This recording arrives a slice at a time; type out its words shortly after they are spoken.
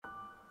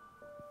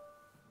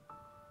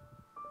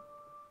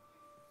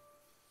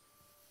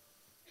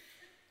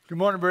Good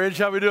morning, Bridge.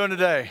 How are we doing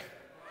today?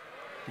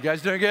 You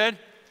guys doing good?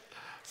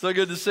 So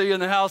good to see you in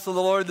the house of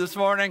the Lord this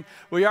morning.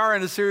 We are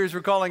in a series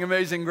we're calling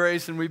Amazing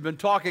Grace, and we've been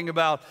talking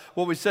about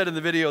what we said in the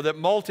video, that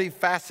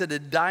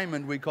multifaceted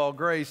diamond we call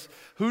grace.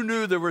 Who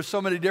knew there were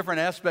so many different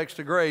aspects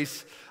to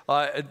grace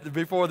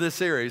before this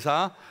series,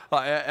 huh?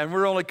 And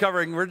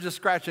we're just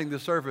scratching the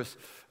surface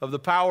of the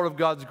power of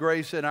God's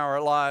grace in our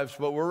lives,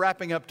 but we're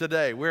wrapping up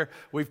today.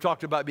 We've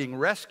talked about being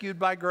rescued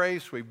by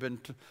grace.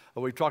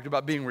 We've talked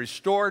about being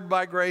restored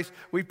by grace.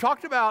 We've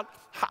talked about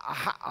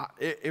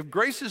if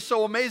grace is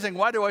so amazing,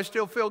 why do I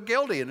still feel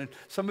guilty? And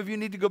some of you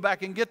need to go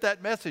back and get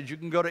that message. You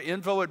can go to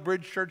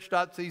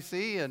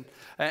info@bridgechurch.cc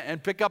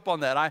and pick up on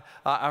that.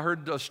 I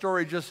heard a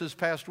story just this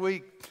past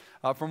week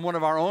from one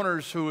of our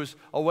owners who was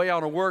away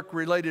on a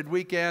work-related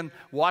weekend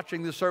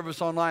watching the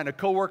service online. A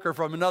coworker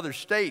from another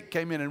state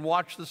came in and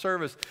watched the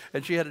service,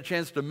 and she had a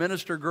chance to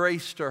minister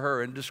grace to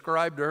her and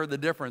describe to her the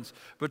difference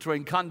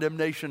between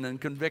condemnation and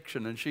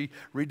conviction. And she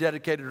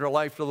rededicated her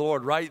life to the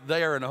Lord right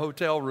there in a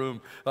hotel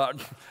room,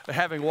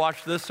 having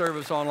watched this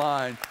service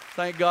online.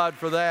 Thank God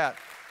for that.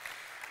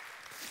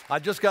 I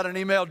just got an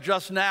email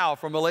just now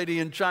from a lady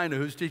in China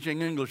who's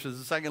teaching English as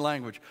a second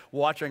language,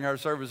 watching our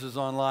services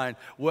online.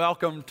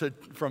 Welcome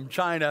from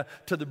China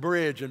to the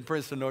Bridge in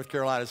Princeton, North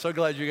Carolina. So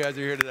glad you guys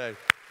are here today.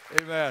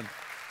 Amen.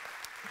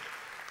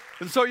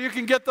 And so you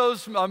can get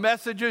those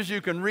messages,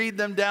 you can read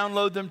them,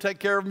 download them, take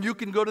care of them. You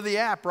can go to the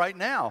app right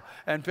now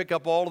and pick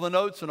up all of the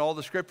notes and all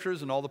the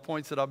scriptures and all the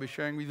points that I'll be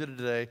sharing with you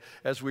today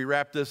as we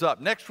wrap this up.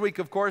 Next week,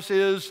 of course,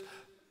 is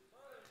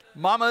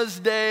Mama's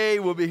Day.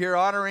 We'll be here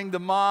honoring the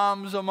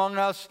moms among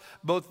us,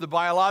 both the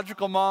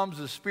biological moms,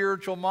 the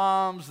spiritual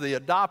moms, the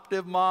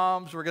adoptive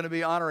moms. We're going to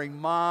be honoring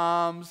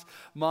moms.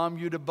 Mom,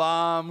 you to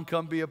bomb,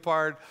 come be a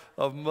part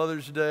of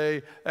Mother's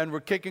Day. And we're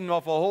kicking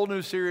off a whole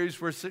new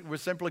series we're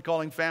simply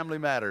calling Family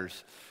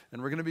Matters.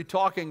 And we're going to be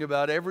talking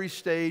about every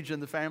stage in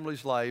the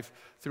family's life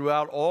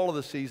throughout all of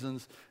the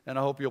seasons. And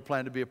I hope you'll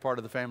plan to be a part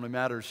of the Family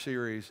Matters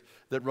series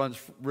that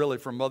runs really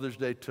from Mother's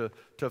Day to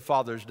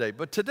Father's Day.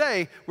 But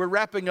today, we're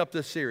wrapping up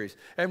this series.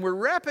 And we're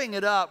wrapping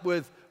it up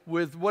with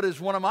what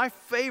is one of my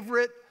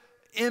favorite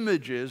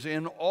images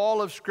in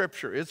all of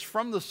Scripture. It's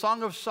from the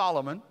Song of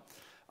Solomon.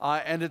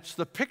 And it's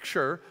the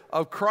picture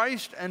of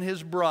Christ and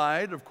his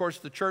bride. Of course,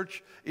 the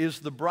church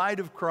is the bride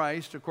of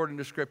Christ, according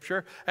to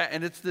Scripture.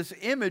 And it's this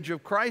image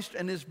of Christ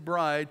and his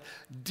bride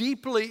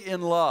deeply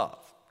in love.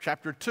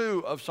 Chapter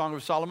 2 of Song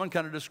of Solomon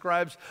kind of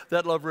describes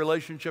that love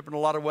relationship in a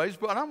lot of ways.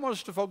 But I want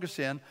us to focus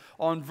in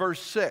on verse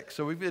 6.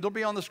 So it'll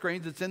be on the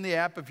screens. It's in the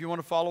app if you want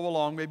to follow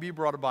along. Maybe you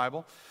brought a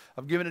Bible.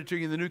 I've given it to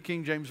you in the New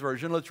King James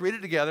Version. Let's read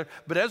it together.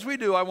 But as we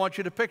do, I want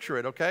you to picture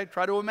it, okay?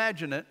 Try to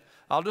imagine it.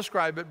 I'll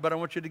describe it, but I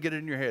want you to get it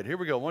in your head. Here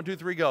we go. 1, 2,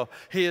 3, go.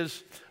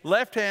 His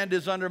left hand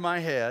is under my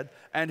head,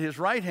 and his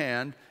right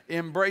hand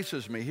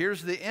embraces me.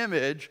 Here's the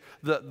image.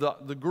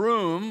 The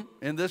groom,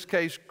 in this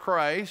case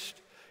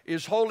Christ,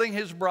 is holding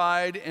his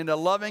bride in a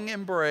loving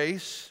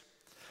embrace.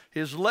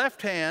 His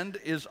left hand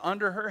is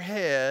under her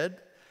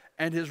head,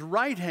 and his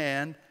right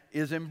hand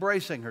is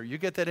embracing her. You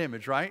get that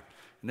image, right?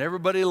 And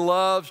everybody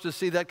loves to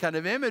see that kind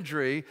of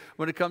imagery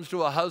when it comes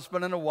to a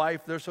husband and a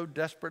wife. They're so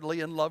desperately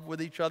in love with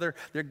each other.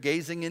 They're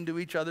gazing into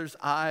each other's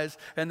eyes,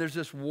 and there's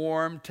this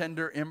warm,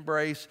 tender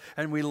embrace.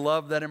 And we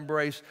love that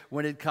embrace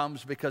when it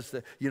comes because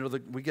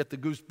we get the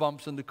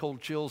goosebumps and the cold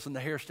chills, and the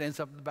hair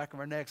stands up in the back of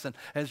our necks, and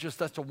it's just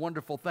that's a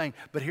wonderful thing.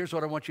 But here's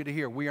what I want you to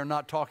hear: we are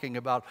not talking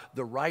about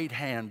the right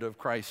hand of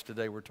Christ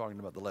today. We're talking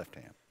about the left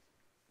hand.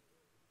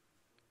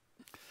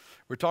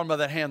 We're talking about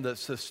that hand that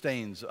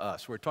sustains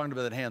us. We're talking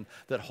about that hand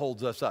that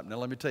holds us up. Now,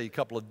 let me tell you a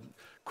couple of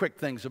quick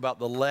things about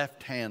the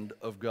left hand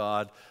of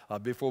God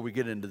before we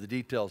get into the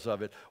details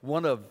of it.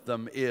 One of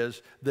them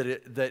is that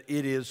it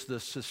is the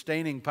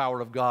sustaining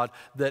power of God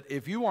that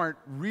if you aren't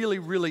really,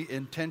 really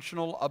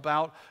intentional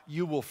about,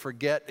 you will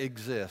forget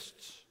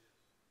exists.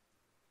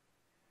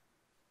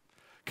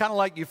 Kind of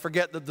like you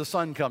forget that the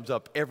sun comes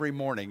up every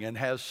morning and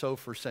has so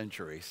for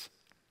centuries.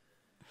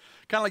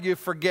 Kind of like you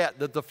forget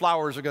that the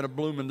flowers are going to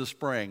bloom in the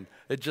spring.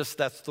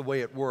 That's the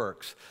way it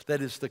works.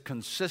 That is the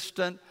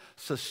consistent,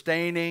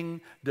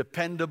 sustaining,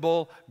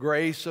 dependable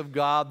grace of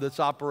God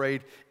that's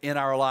operated in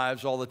our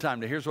lives all the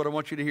time. Now, here's what I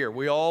want you to hear.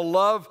 We all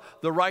love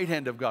the right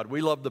hand of God. We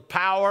love the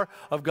power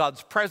of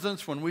God's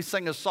presence. When we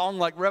sing a song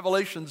like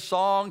Revelation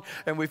Song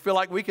and we feel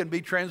like we can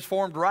be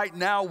transformed right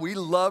now, we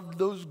love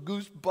those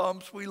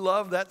goosebumps. We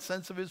love that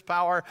sense of his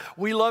power.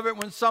 We love it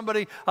when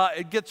somebody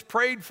gets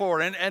prayed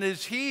for and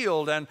is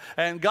healed, and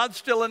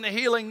God's still in the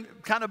healing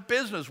kind of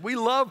business. We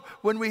love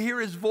when we hear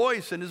his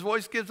voice, and his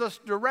voice gives us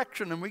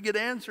direction, and we get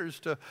answers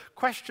to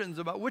questions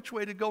about which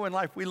way to go in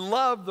life. We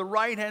love the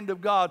right hand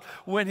of God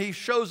when he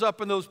shows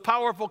up in those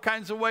powerful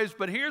kinds of ways.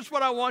 But here's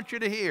what I want you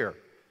to hear. If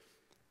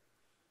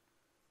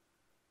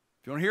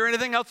you don't hear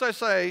anything else I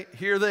say,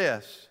 hear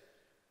this.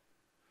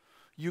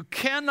 You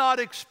cannot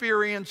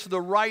experience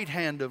the right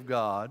hand of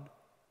God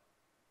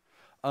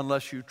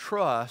unless you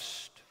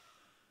trust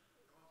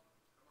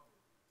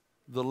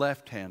the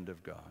left hand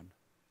of God.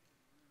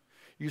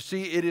 You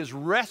see, it is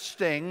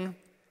resting,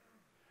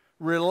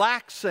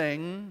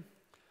 relaxing,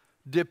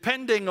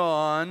 depending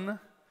on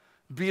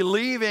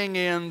believing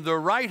in the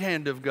right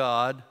hand of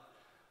God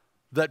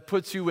that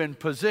puts you in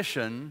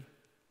position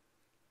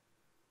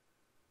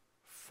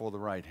for the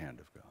right hand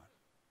of God.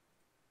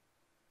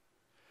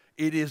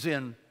 It is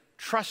in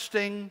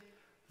trusting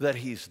that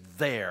He's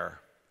there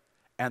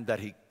and that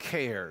He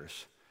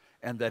cares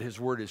and that His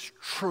word is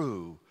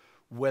true,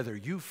 whether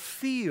you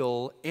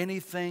feel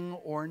anything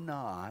or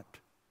not,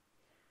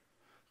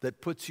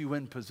 that puts you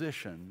in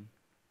position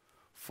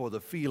for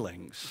the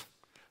feelings,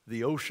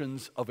 the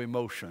oceans of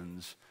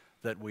emotions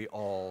that we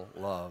all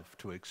love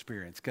to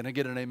experience. Can I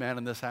get an amen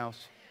in this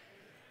house?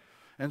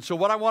 And so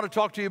what I want to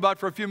talk to you about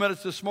for a few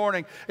minutes this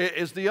morning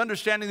is the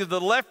understanding that the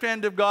left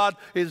hand of God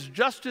is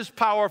just as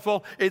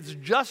powerful, it's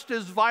just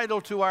as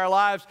vital to our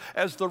lives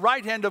as the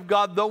right hand of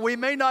God, though we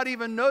may not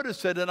even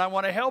notice it. And I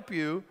want to help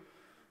you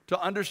to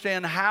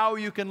understand how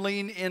you can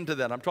lean into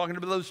that. I'm talking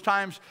about those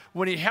times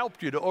when He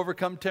helped you to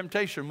overcome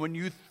temptation, when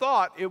you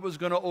thought it was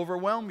going to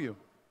overwhelm you.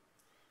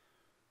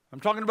 I'm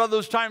talking about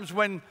those times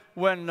when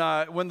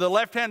the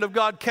left hand of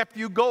God kept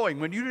you going,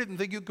 when you didn't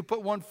think you could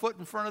put one foot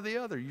in front of the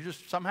other. You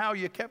just somehow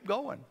you kept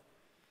going.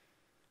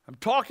 I'm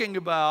talking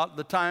about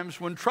the times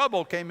when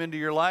trouble came into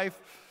your life.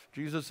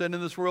 Jesus said,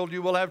 in this world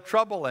you will have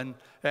trouble.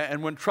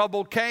 And when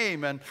trouble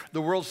came and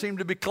the world seemed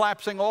to be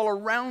collapsing all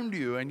around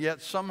you, and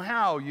yet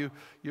somehow you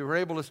were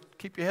able to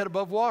keep your head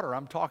above water.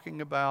 I'm talking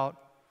about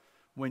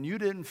when you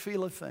didn't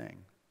feel a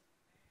thing.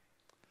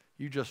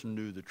 You just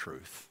knew the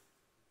truth.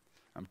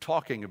 I'm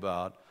talking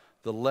about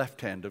the left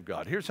hand of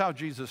God. Here's how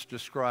Jesus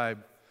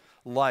described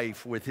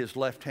life with His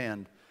left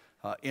hand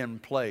in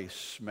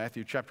place.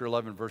 Matthew chapter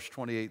 11, verse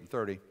 28 and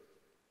 30.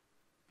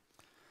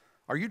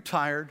 Are you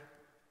tired,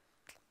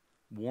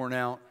 worn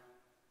out,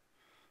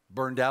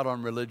 burned out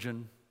on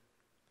religion?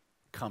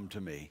 Come to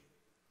me.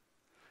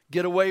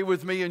 Get away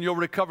with me and you'll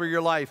recover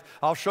your life.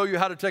 I'll show you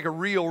how to take a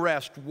real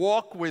rest.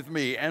 Walk with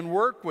me and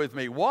work with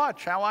me.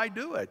 Watch how I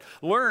do it.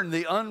 Learn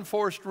the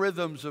unforced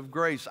rhythms of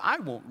grace. I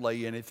won't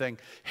lay anything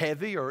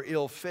heavy or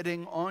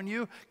ill-fitting on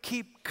you.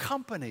 Keep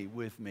company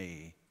with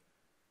me,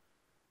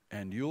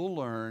 and you'll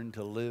learn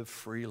to live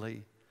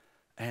freely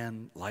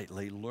and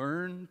lightly.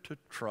 Learn to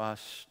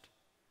trust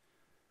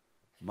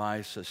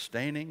my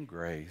sustaining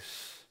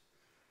grace,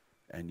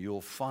 and you'll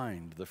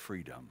find the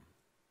freedom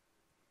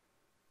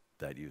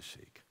that you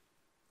seek.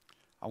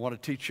 I want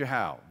to teach you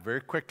how. Very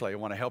quickly, I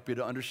want to help you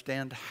to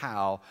understand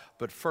how.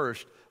 But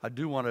first, I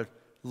do want to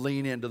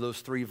lean into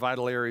those three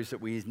vital areas that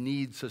we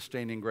need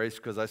sustaining grace,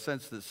 because I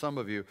sense that some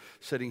of you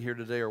sitting here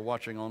today or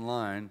watching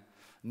online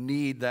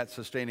need that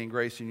sustaining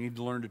grace, and you need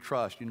to learn to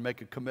trust. You need to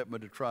make a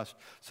commitment to trust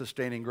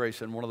sustaining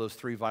grace in one of those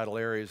three vital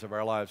areas of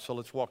our lives. So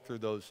let's walk through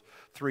those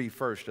three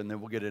first, and then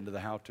we'll get into the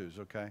how-tos,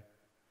 okay?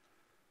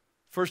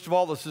 First of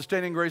all, the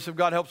sustaining grace of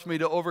God helps me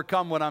to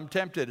overcome when I'm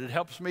tempted. It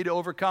helps me to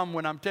overcome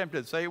when I'm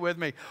tempted. Say it with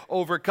me.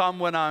 Overcome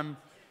when I'm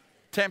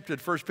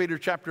tempted. 1 Peter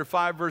chapter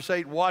 5, verse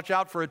 8. Watch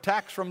out for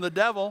attacks from the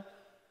devil,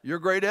 your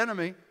great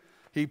enemy.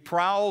 He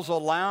prowls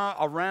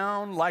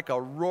around like a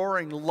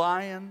roaring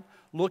lion,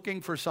 looking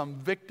for some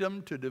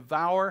victim to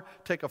devour.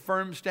 Take a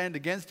firm stand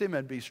against him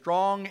and be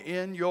strong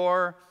in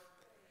your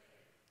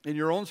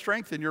own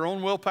strength, in your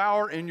own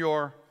willpower, in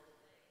your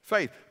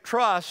faith.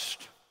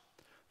 Trust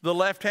the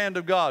left hand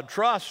of God.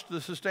 Trust the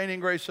sustaining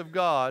grace of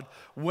God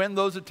when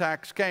those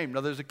attacks came.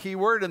 Now, there's a key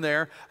word in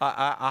there.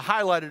 I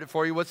highlighted it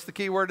for you. What's the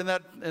key word in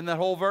that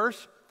whole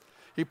verse?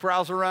 He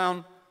prowls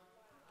around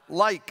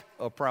like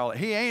a prowler.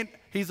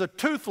 He's a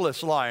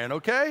toothless lion,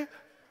 okay?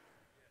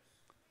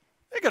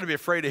 You're going to be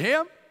afraid of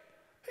him.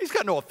 He's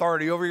got no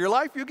authority over your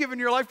life. You've given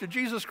your life to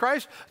Jesus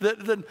Christ,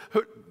 then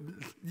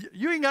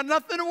you ain't got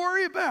nothing to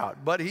worry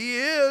about. But He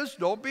is.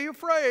 Don't be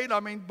afraid.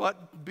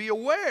 But be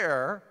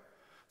aware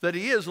that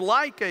He is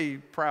like a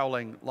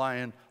prowling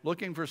lion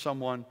looking for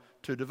someone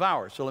to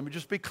devour. So let me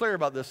just be clear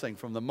about this thing.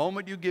 From the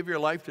moment you give your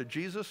life to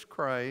Jesus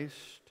Christ,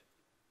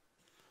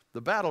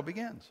 the battle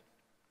begins.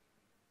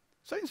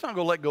 Satan's not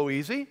going to let go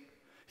easy.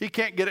 He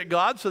can't get at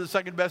God, so the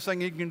second best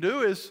thing he can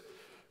do is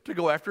to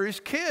go after his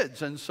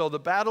kids. And so the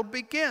battle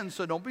begins.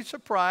 So don't be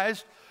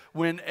surprised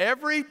when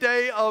every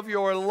day of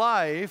your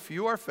life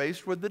you are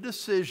faced with the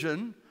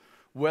decision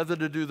whether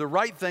to do the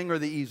right thing or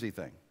the easy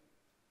thing.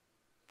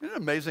 Isn't it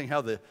amazing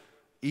how the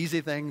easy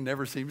thing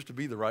never seems to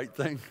be the right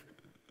thing?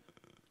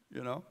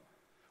 You know?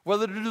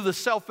 Whether to do the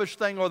selfish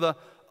thing or the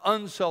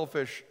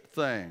unselfish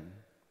thing.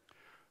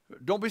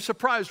 Don't be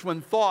surprised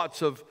when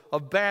thoughts of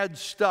bad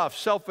stuff,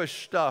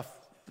 selfish stuff,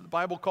 the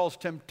Bible calls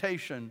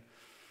temptation.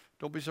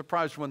 Don't be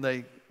surprised when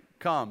they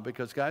come,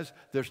 because, guys,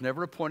 there's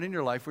never a point in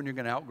your life when you're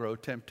going to outgrow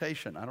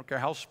temptation. I don't care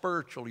how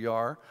spiritual you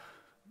are.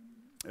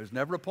 There's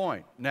never a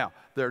point. Now,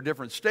 there are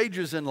different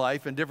stages in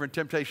life and different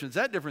temptations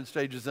at different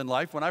stages in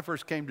life. When I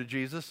first came to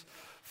Jesus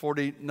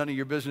 40 none of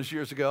your business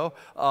years ago,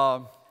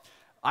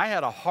 I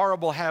had a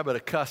horrible habit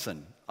of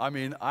cussing.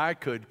 I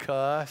could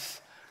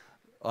cuss.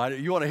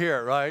 You want to hear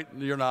it, right?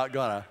 You're not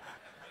going to.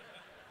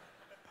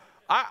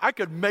 I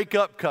could make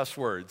up cuss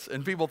words,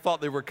 and people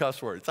thought they were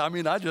cuss words. I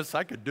mean, I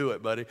could do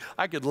it, buddy.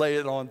 I could lay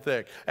it on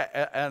thick.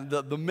 And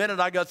the minute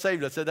I got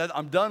saved, I said,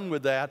 I'm done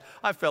with that.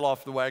 I fell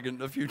off the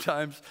wagon a few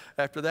times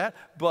after that.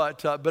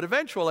 But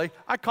eventually,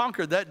 I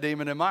conquered that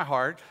demon in my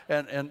heart,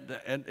 and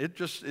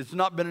it's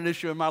not been an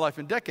issue in my life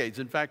in decades.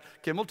 In fact,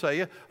 Kim will tell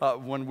you,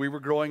 when we were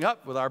growing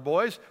up with our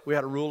boys, we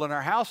had a rule in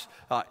our house.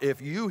 If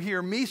you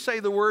hear me say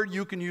the word,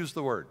 you can use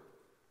the word.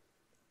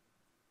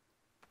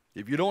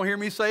 If you don't hear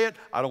me say it,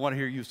 I don't want to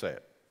hear you say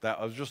it. That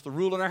was just the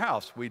rule in our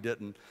house. We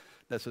didn't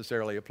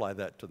necessarily apply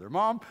that to their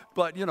mom,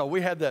 but,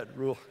 we had that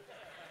rule.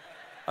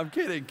 I'm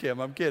kidding, Kim.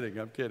 I'm kidding.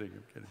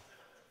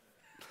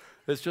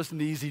 It's just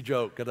an easy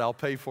joke that I'll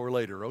pay for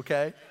later,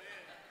 okay?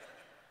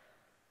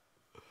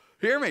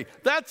 Hear me.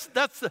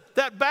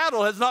 That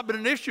battle has not been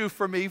an issue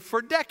for me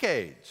for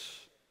decades.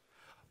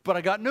 But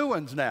I got new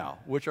ones now,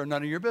 which are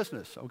none of your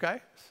business,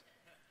 okay?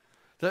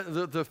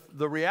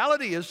 The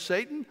reality is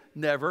Satan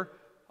never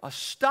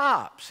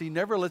stops. He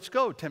never lets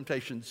go.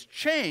 Temptations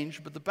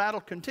change, but the battle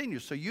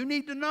continues. So you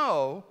need to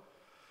know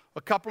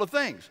a couple of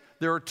things.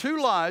 There are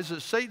two lies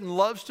that Satan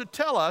loves to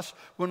tell us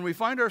when we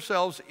find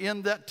ourselves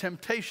in that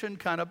temptation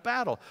kind of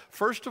battle.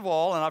 First of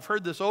all, and I've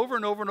heard this over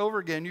and over and over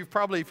again, you've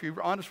probably, if you're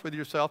honest with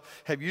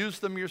yourself, have used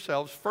them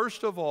yourselves.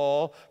 First of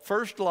all,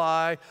 first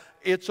lie,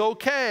 it's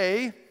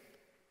okay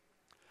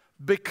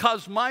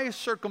because my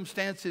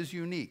circumstance is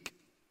unique.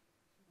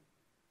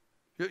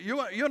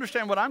 You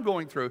understand what I'm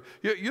going through.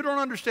 You don't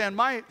understand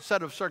my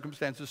set of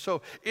circumstances,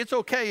 so it's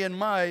okay in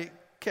my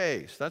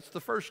case. That's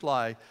the first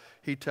lie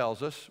he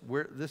tells us.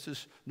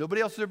 Nobody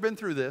else has ever been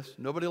through this.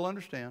 Nobody will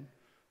understand.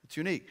 It's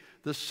unique.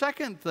 The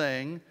second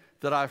thing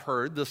that I've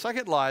heard, the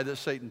second lie that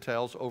Satan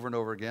tells over and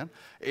over again,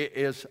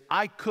 is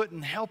I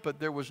couldn't help it.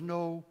 There was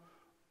no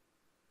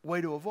way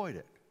to avoid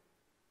it.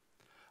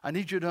 I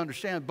need you to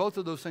understand both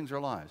of those things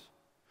are lies.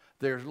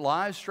 There's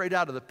lies straight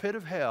out of the pit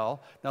of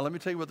hell. Now, let me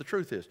tell you what the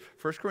truth is.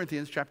 1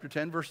 Corinthians chapter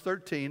 10, verse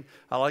 13.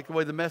 I like the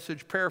way the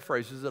Message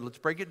paraphrases it. Let's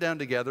break it down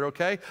together,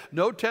 okay?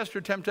 No test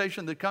or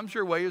temptation that comes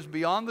your way is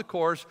beyond the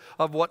course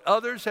of what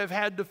others have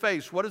had to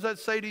face. What does that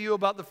say to you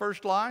about the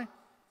first lie?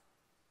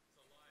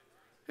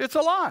 It's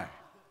a lie.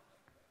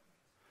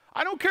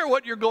 I don't care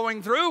what you're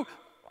going through.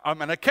 I'm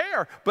going to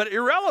care, but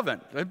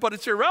irrelevant. But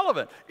it's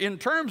irrelevant in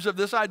terms of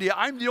this idea,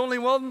 I'm the only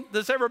one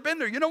that's ever been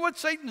there. You know what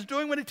Satan's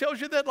doing when he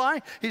tells you that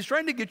lie? He's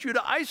trying to get you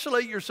to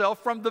isolate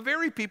yourself from the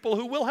very people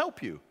who will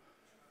help you.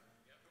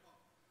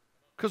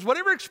 Because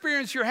whatever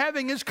experience you're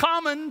having is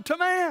common to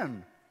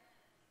man.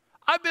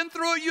 I've been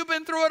through it, you've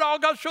been through it, all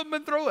God's children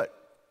have been through it.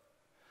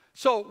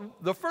 So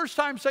the first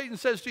time Satan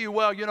says to you,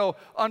 well,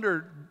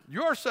 under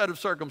your set of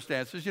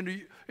circumstances, have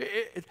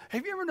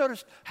you ever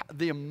noticed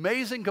the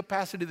amazing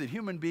capacity that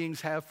human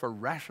beings have for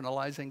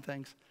rationalizing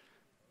things?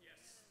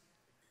 Yes.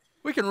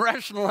 We can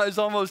rationalize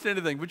almost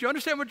anything. But you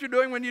understand what you're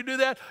doing when you do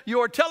that? You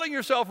are telling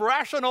yourself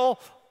rational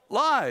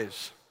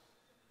lies.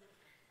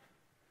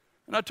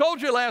 And I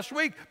told you last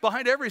week,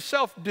 behind every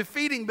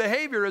self-defeating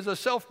behavior is a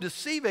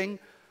self-deceiving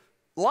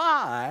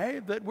lie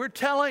that we're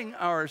telling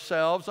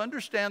ourselves.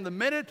 Understand, the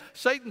minute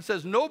Satan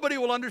says nobody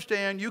will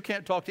understand, you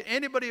can't talk to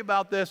anybody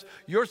about this,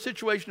 your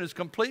situation is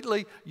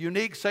completely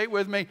unique. Say it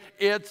with me,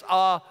 it's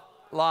a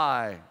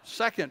lie.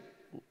 Second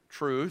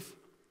truth,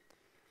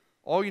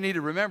 all you need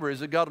to remember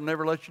is that God will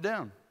never let you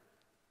down.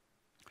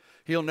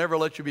 He'll never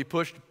let you be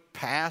pushed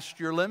past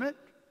your limit.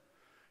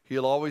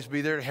 He'll always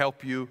be there to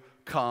help you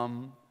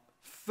come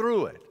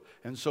through it.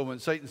 And so when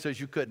Satan says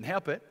you couldn't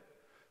help it,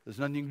 there's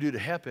nothing you can do to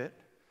help it.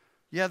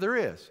 Yeah, there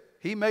is.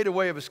 He made a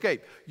way of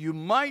escape. You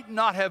might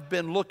not have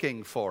been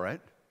looking for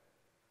it,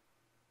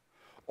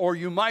 or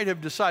you might have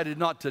decided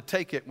not to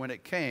take it when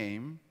it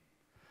came,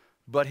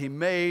 but he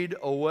made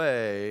a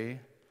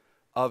way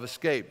of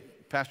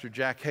escape. Pastor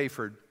Jack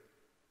Hayford,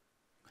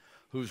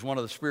 who's one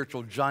of the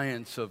spiritual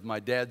giants of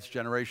my dad's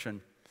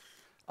generation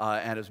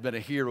and has been a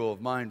hero of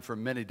mine for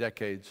many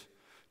decades,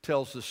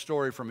 tells the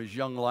story from his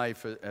young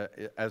life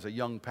as a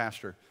young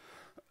pastor.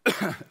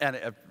 And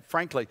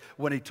frankly,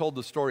 when he told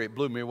the story, it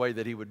blew me away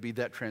that he would be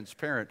that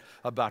transparent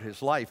about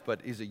his life.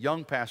 But he's a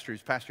young pastor.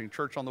 He's pastoring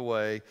church on the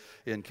way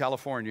in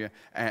California,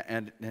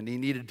 and he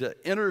needed to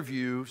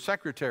interview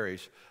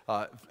secretaries.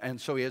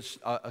 And so he has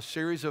a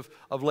series of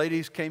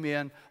ladies came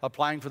in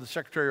applying for the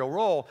secretarial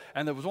role.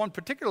 And there was one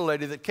particular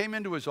lady that came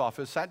into his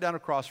office, sat down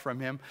across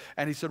from him,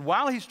 and he said,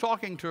 while he's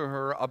talking to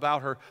her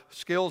about her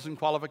skills and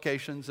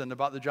qualifications and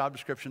about the job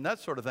description, that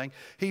sort of thing,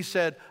 he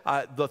said,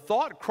 the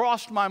thought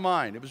crossed my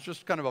mind. It was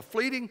just kind of a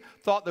fleeting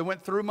thought that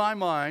went through my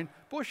mind.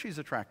 Boy, she's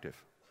attractive.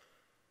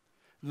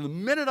 The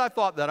minute I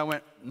thought that, I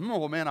went,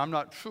 oh man, I'm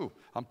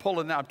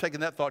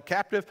taking that thought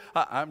captive.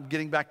 I'm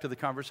getting back to the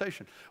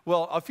conversation.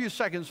 Well, a few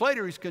seconds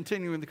later, he's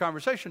continuing the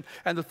conversation,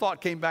 and the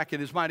thought came back in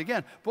his mind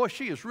again. Boy,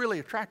 she is really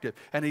attractive.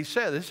 And he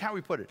said, this is how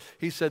he put it.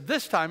 He said,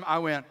 this time I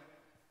went,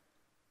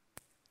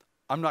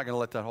 I'm not going to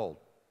let that hold.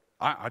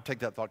 I take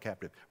that thought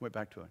captive. Went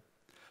back to it.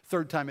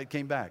 Third time it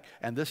came back,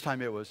 and this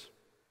time it was,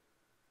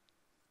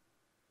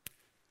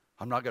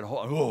 I'm not going to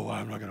hold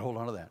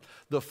on to that.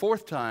 The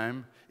fourth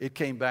time it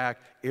came back,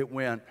 it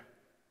went,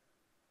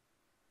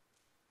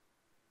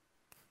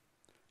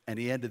 And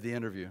he ended the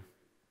interview.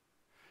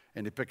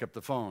 And he picked up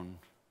the phone.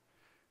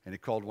 And he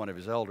called one of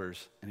his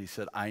elders. And he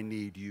said, I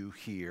need you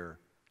here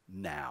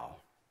now.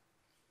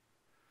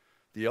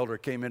 The elder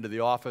came into the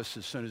office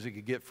as soon as he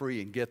could get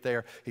free and get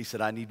there. He said,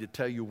 I need to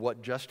tell you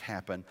what just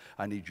happened.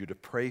 I need you to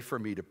pray for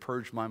me to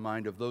purge my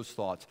mind of those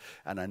thoughts.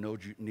 And I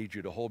need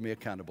you to hold me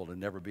accountable to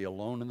never be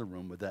alone in the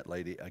room with that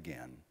lady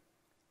again.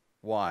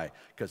 Why?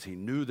 Because he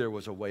knew there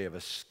was a way of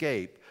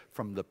escape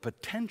from the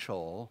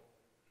potential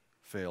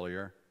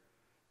failure,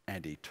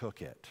 and he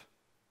took it.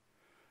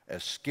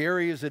 As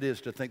scary as it is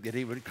to think that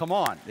he would, come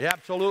on, yeah,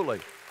 absolutely.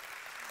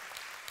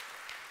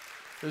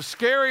 As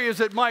scary as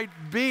it might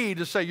be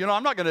to say,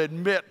 I'm not going to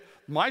admit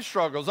my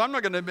struggles. I'm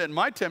not going to admit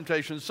my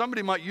temptations.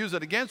 Somebody might use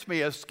it against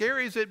me. As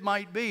scary as it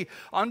might be,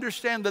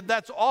 understand that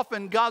that's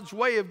often God's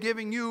way of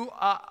giving you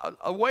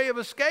a way of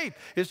escape,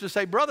 is to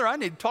say, brother, I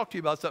need to talk to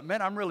you about something.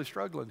 Man, I'm really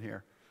struggling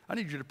here. I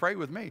need you to pray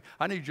with me.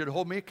 I need you to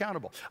hold me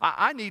accountable.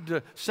 I need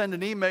to send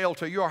an email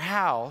to your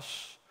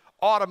house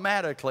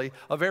automatically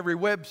of every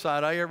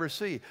website I ever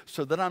see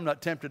so that I'm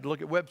not tempted to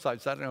look at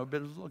websites I don't know what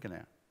business looking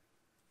at.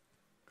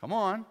 Come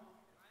on.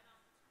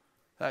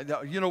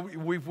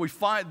 We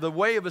find the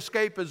way of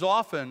escape is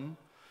often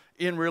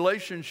in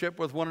relationship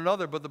with one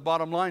another, but the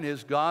bottom line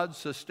is God's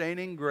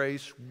sustaining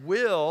grace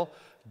will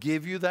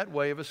give you that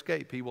way of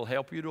escape. He will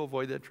help you to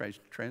avoid that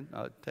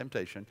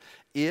temptation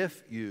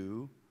if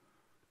you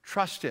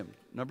trust Him.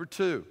 Number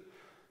 2,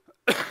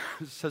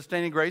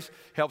 sustaining grace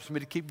helps me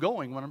to keep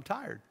going when I'm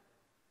tired.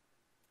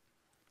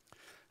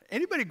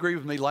 Anybody agree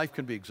with me? Life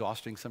can be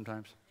exhausting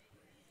sometimes.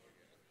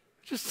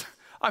 Just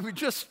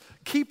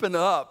keeping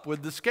up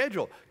with the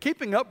schedule,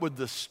 keeping up with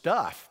the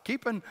stuff,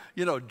 keeping,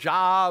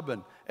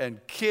 job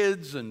and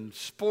kids and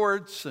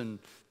sports and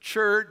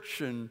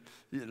church and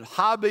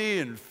hobby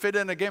and fit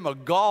in a game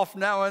of golf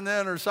now and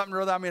then or something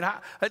or other.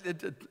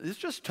 It's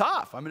just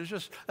tough.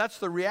 That's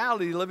the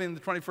reality living in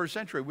the 21st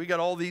century. We got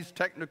all these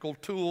technical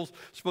tools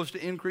supposed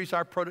to increase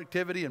our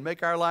productivity and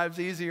make our lives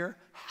easier.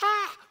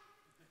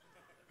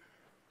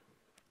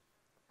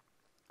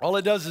 All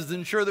it does is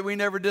ensure that we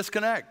never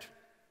disconnect.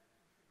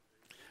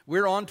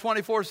 We're on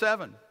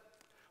 24/7.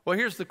 Well,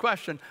 here's the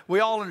question.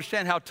 We all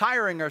understand how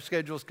tiring our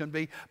schedules can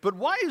be, but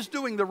why is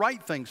doing the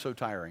right thing so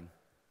tiring?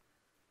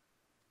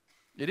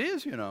 It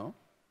is,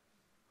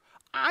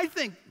 I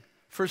think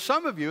for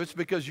some of you, it's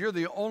because you're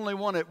the only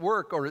one at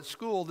work or at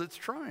school that's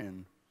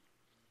trying.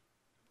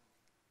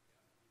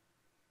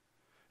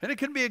 And it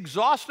can be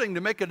exhausting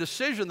to make a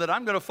decision that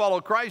I'm going to follow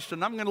Christ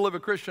and I'm going to live a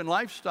Christian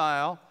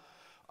lifestyle.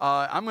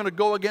 I'm going to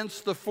go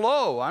against the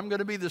flow. I'm going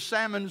to be the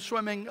salmon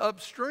swimming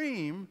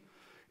upstream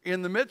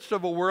in the midst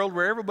of a world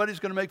where everybody's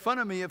going to make fun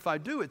of me if I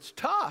do. It's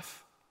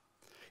tough.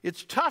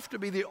 It's tough to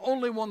be the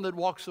only one that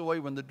walks away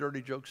when the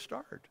dirty jokes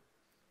start.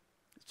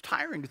 It's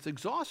tiring. It's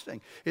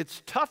exhausting.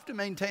 It's tough to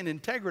maintain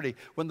integrity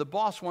when the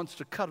boss wants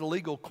to cut a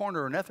legal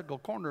corner, an ethical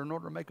corner in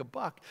order to make a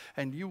buck,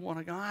 and you want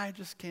to go, I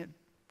just can't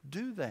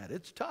do that.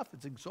 It's tough.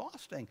 It's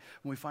exhausting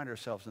when we find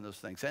ourselves in those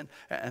things.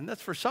 And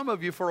that's for some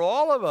of you, for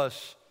all of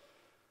us.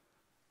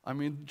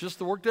 Just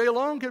the workday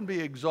alone can be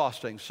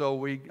exhausting. So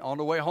we, on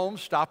the way home,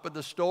 stop at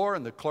the store,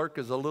 and the clerk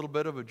is a little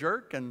bit of a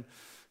jerk, and,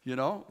 we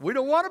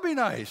don't want to be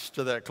nice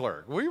to that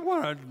clerk. We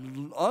want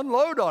to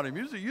unload on him.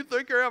 You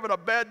think you're having a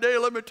bad day?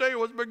 Let me tell you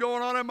what's been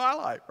going on in my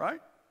life, right?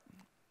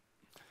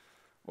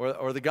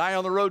 Or the guy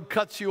on the road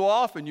cuts you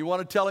off, and you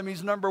want to tell him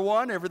he's number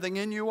one. Everything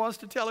in you wants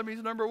to tell him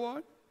he's number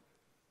one.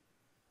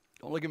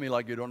 Don't look at me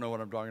like you don't know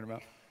what I'm talking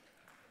about.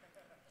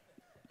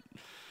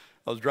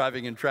 I was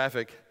driving in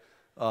traffic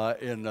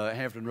in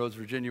Hampton Roads,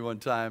 Virginia one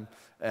time,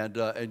 and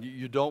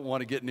you don't want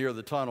to get near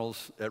the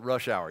tunnels at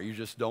rush hour. You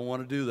just don't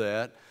want to do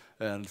that.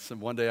 And so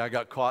one day I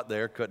got caught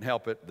there, couldn't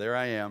help it. There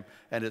I am,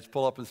 and it's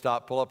pull up and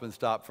stop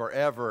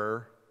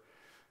forever.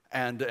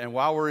 And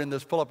while we're in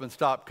this pull up and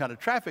stop kind of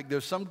traffic,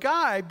 there's some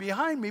guy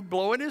behind me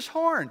blowing his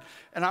horn.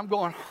 And I'm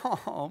going,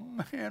 oh,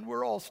 man,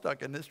 we're all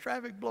stuck in this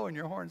traffic. Blowing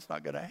your horn's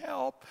not going to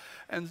help.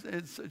 And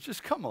it's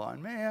just, come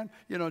on, man.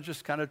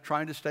 Just kind of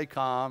trying to stay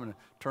calm and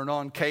turn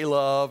on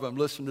K-Love. I'm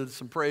listening to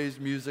some praise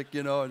music,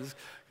 and just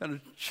kind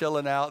of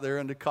chilling out there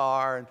in the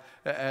car.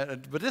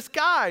 But this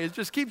guy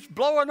just keeps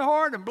blowing the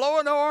horn. And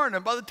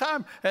by the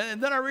time,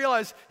 and then I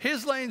realize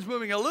his lane's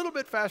moving a little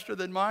bit faster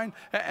than mine.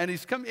 And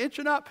he's come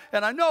inching up.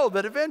 And I know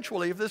that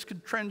eventually, if this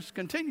trend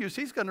continues,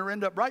 he's going to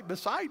end up right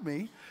beside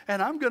me.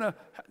 And I'm going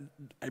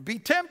to be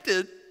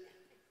tempted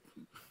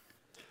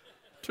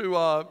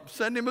to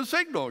send him a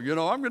signal.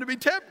 I'm going to be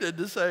tempted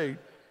to say,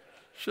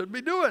 shouldn't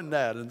be doing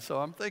that. And so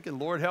I'm thinking,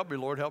 Lord, help me,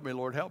 Lord, help me,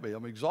 Lord, help me.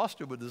 I'm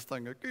exhausted with this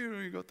thing.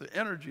 You got the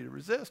energy to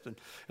resist.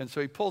 And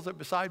so he pulls up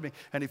beside me,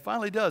 and he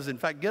finally does, in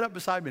fact, get up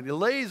beside me. And he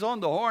lays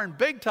on the horn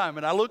big time,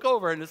 and I look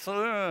over, and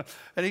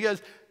and he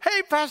goes,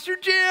 hey, Pastor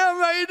Jim,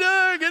 how you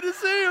doing? Good to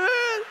see you,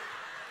 man.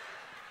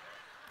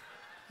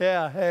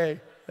 Yeah,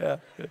 hey, yeah.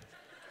 Good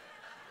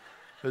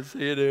to see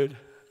you, dude.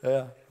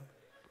 Yeah.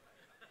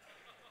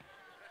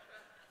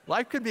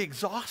 Life can be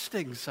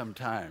exhausting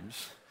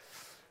sometimes.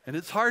 And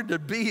it's hard to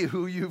be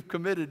who you've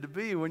committed to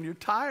be when you're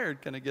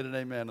tired. Can I get an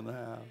amen in the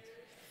house?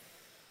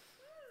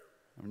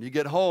 When you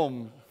get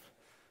home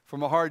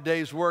from a hard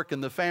day's work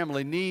and the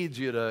family needs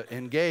you to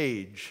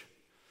engage,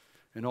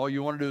 and all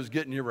you want to do is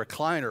get in your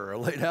recliner or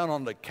lay down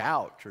on the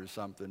couch or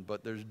something,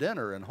 but there's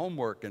dinner and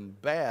homework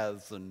and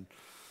baths and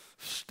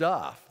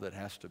stuff that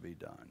has to be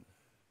done.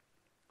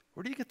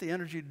 Where do you get the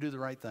energy to do the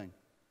right thing?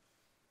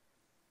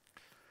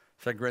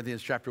 2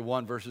 Corinthians chapter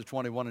 1, verses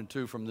 21 and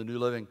 2 from the New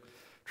Living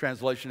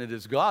Translation, it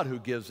is God who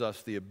gives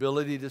us the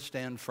ability to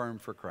stand firm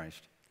for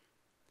Christ.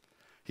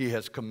 He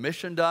has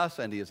commissioned us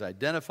and He has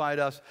identified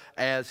us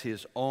as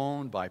His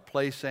own by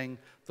placing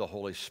the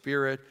Holy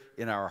Spirit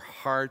in our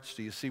hearts.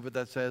 Do you see what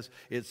that says?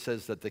 It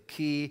says that the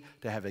key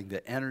to having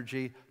the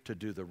energy to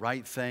do the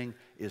right thing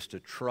is to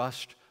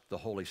trust the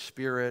Holy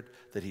Spirit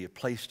that He had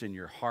placed in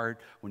your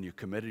heart when you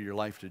committed your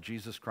life to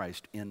Jesus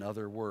Christ. In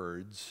other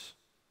words,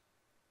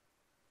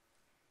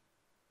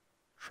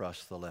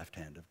 trust the left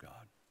hand of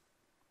God.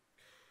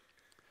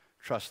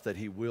 Trust that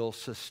He will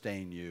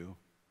sustain you.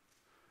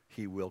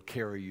 He will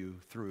carry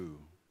you through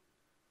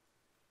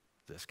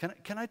this.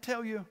 Can I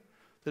tell you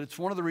that it's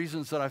one of the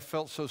reasons that I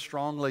felt so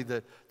strongly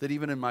that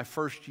even in my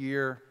first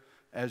year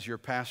as your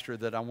pastor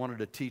that I wanted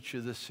to teach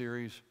you this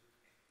series?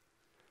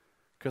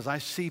 Because I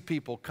see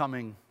people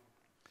coming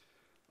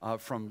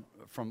from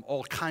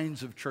all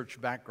kinds of church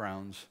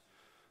backgrounds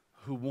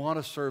who want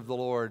to serve the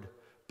Lord,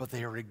 but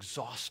they are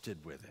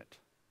exhausted with it.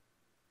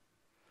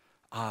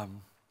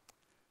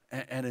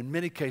 And in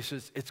many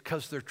cases, it's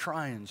because they're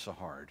trying so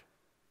hard.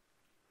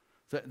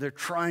 They're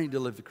trying to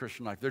live the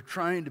Christian life. They're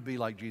trying to be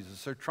like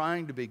Jesus. They're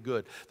trying to be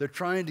good. They're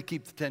trying to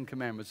keep the Ten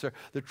Commandments.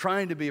 They're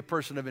trying to be a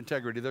person of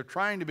integrity. They're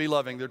trying to be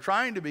loving. They're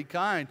trying to be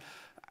kind.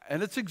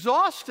 And it's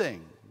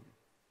exhausting.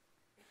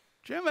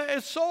 Jim,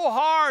 it's so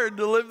hard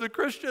to live the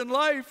Christian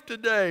life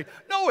today.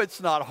 No, it's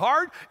not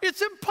hard.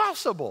 It's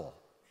impossible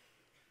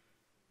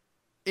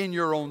in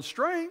your own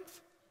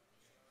strength.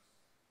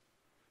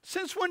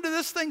 Since when did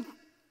this thing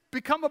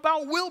become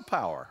about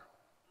willpower?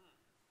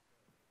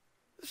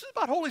 This is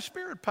about Holy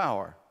Spirit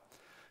power.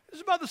 This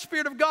is about the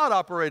Spirit of God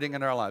operating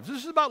in our lives.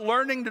 This is about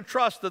learning to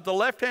trust that the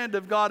left hand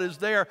of God is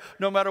there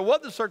no matter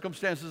what the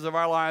circumstances of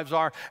our lives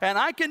are, and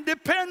I can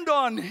depend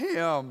on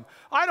Him.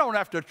 I don't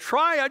have to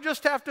try, I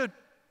just have to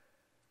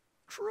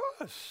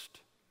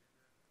trust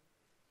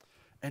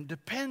and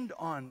depend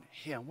on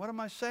Him. What am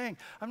I saying?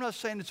 I'm not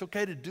saying it's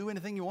okay to do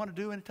anything you want to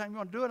do anytime you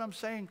want to do it. I'm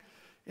saying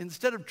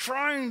instead of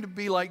trying to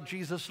be like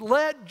Jesus,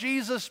 let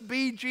Jesus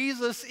be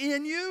Jesus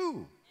in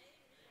you.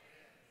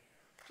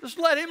 Just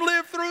let Him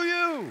live through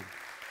you.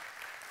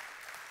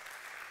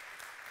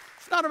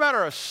 It's not a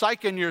matter of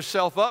psyching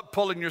yourself up,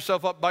 pulling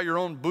yourself up by your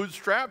own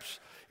bootstraps.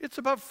 It's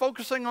about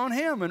focusing on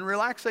Him and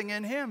relaxing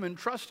in Him and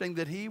trusting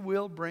that He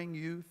will bring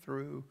you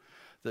through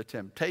the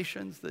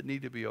temptations that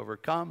need to be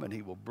overcome, and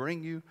He will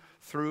bring you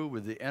through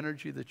with the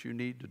energy that you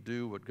need to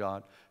do what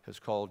God has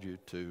called you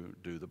to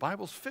do. The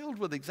Bible's filled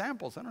with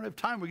examples. I don't have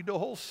time. We could do a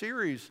whole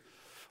series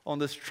on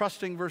this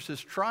trusting versus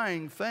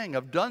trying thing.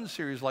 I've done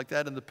series like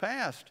that in the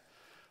past.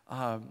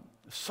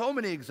 So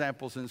many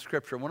examples in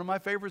Scripture. One of my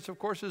favorites, of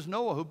course, is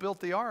Noah, who built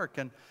the ark.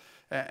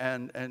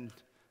 And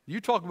you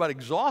talk about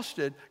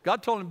exhausted.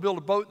 God told him to build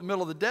a boat in the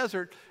middle of the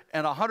desert,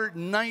 and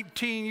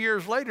 119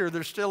 years later,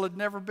 there still had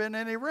never been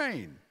any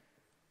rain.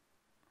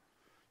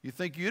 You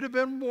think you'd have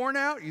been worn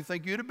out? You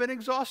think you'd have been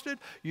exhausted?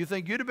 You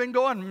think you'd have been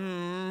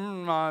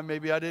going,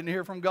 maybe I didn't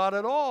hear from God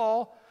at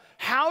all?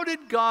 How did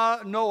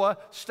Noah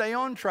stay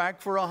on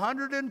track for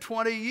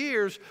 120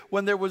 years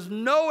when there was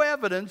no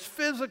evidence,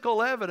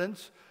 physical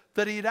evidence,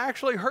 that he'd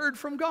actually heard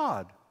from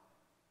God?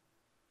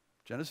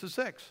 Genesis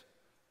 6,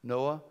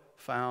 Noah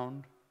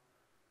found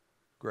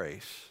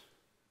grace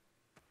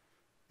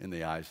in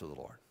the eyes of the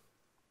Lord.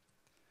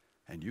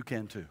 And you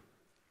can too.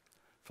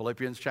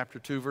 Philippians chapter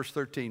 2, verse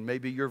 13,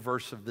 maybe your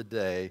verse of the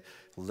day.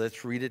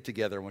 Let's read it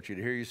together. I want you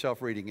to hear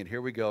yourself reading it. Here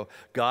we go.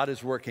 God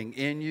is working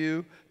in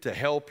you to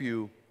help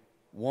you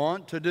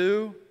want to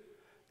do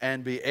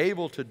and be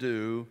able to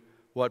do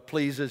what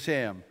pleases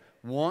Him.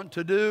 Want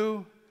to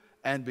do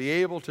and be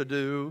able to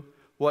do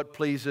what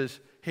pleases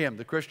Him.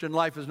 The Christian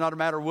life is not a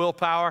matter of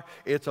willpower.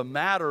 It's a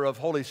matter of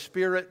Holy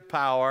Spirit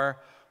power,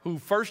 who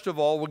first of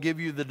all will give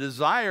you the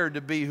desire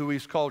to be who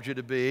He's called you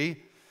to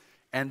be,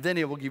 and then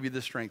He will give you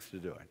the strength to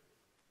do it.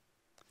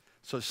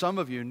 So some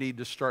of you need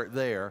to start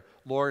there.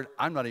 Lord,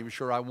 I'm not even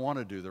sure I want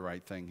to do the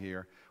right thing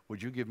here.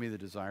 Would you give me the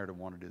desire to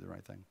want to do the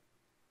right thing?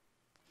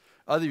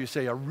 Other of you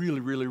say, I really,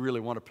 really,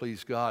 really want to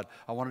please God.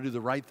 I want to do the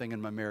right thing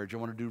in my marriage. I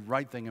want to do the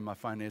right thing in my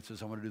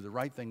finances. I want to do the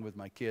right thing with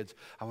my kids.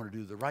 I want to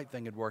do the right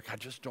thing at work. I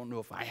just don't know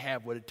if I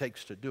have what it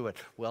takes to do it.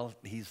 Well,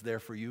 He's there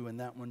for you in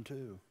that one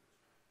too.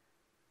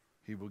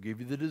 He will give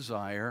you the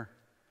desire,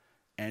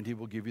 and He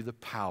will give you the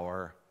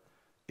power.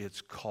 It's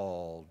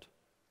called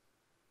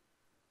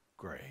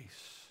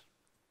grace.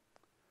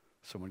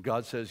 So when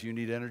God says you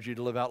need energy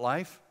to live out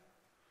life,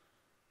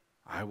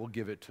 I will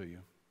give it to you.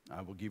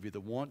 I will give you the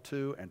want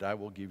to, and I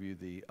will give you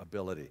the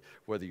ability.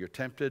 Whether you're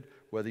tempted,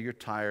 whether you're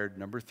tired.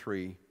 Number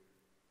 3,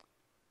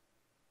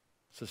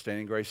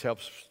 sustaining grace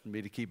helps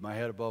me to keep my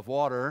head above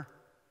water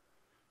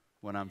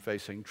when I'm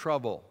facing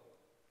trouble.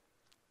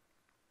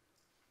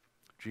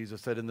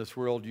 Jesus said, in this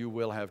world you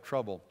will have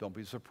trouble. Don't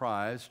be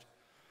surprised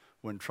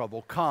when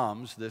trouble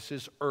comes. This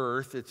is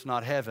earth. It's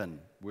not heaven.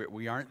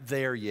 We aren't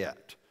there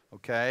yet,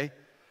 okay?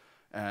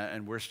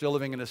 And we're still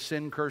living in a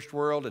sin-cursed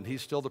world, and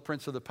he's still the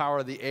prince of the power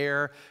of the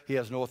air. He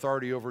has no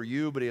authority over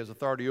you, but he has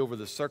authority over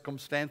the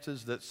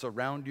circumstances that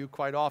surround you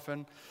quite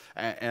often,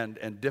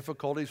 and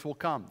difficulties will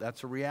come.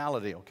 That's a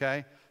reality,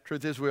 okay?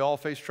 Truth is, we all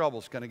face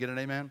troubles. Can I get an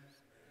amen?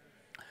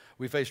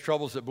 We face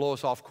troubles that blow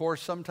us off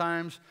course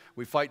sometimes.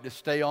 We fight to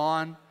stay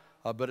on,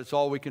 but it's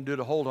all we can do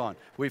to hold on.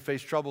 We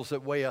face troubles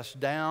that weigh us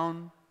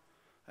down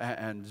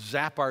and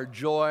zap our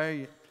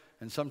joy,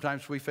 and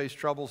sometimes we face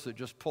troubles that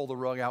just pull the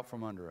rug out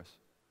from under us.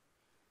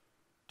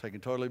 Taken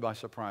totally by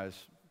surprise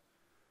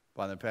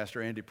by them.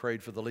 Pastor Andy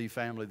prayed for the Lee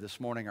family this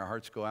morning. Our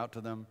hearts go out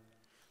to them,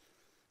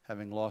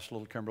 having lost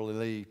little Kimberly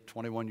Lee,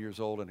 21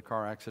 years old, in a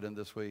car accident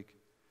this week.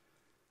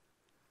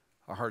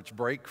 Our hearts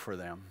break for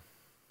them.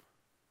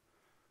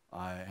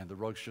 And the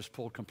rug's just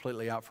pulled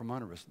completely out from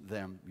under us.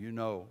 Them, you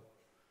know,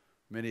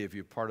 many of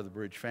you, part of the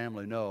Bridge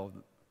family, know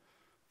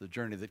the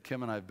journey that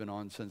Kim and I have been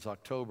on since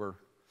October,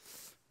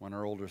 when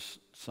our older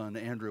son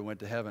Andrew went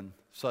to heaven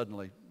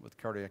suddenly with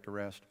cardiac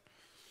arrest.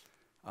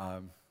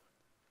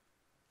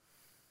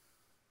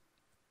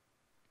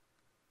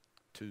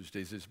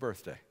 Tuesday's his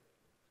birthday.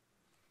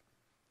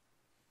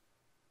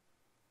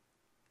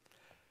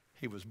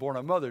 He was born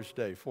on Mother's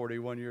Day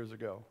 41 years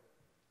ago.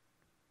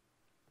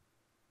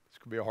 It's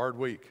going to be a hard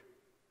week.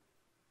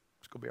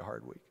 It's going to be a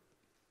hard week.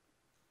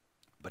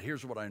 But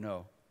here's what I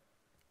know.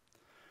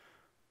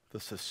 The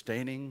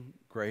sustaining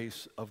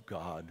grace of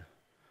God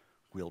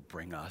will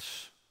bring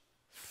us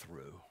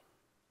through.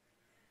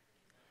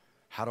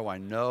 How do I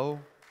know?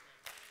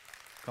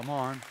 Come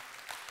on.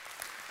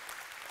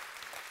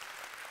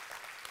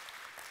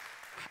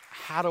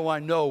 How do I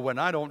know when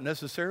I don't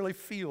necessarily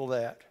feel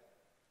that?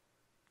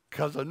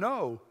 Because I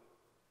know.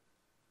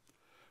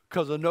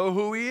 Because I know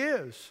who he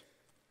is.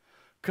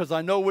 Because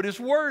I know what his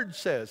word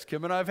says.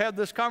 Kim and I have had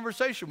this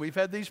conversation. We've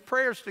had these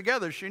prayers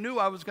together. She knew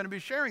I was going to be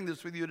sharing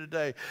this with you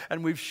today.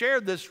 And we've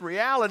shared this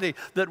reality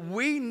that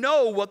we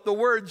know what the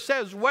word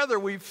says. Whether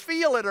we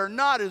feel it or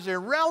not is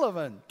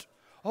irrelevant.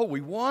 Oh,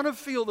 we want to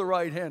feel the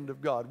right hand of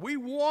God. We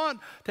want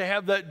to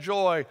have that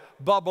joy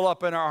bubble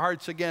up in our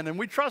hearts again. And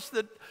we trust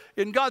that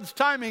in God's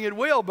timing it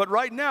will. But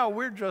right now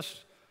we're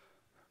just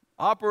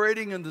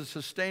operating in the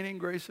sustaining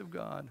grace of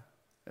God,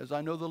 as I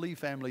know the Lee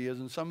family is.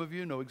 And some of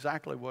you know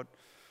exactly what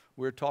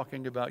we're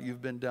talking about.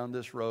 You've been down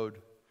this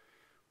road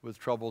with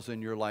troubles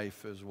in your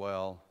life as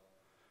well.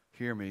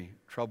 Hear me,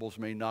 troubles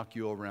may knock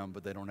you around,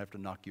 but they don't have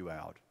to knock you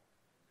out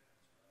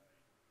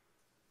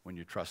when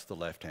you trust the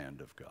left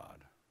hand of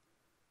God.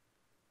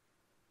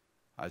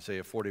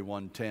 Isaiah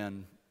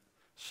 41:10,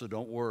 so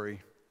don't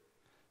worry,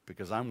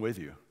 because I'm with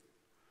you.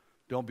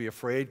 Don't be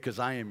afraid, because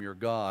I am your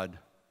God.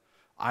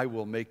 I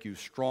will make you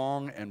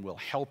strong and will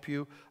help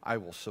you. I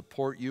will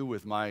support you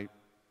with my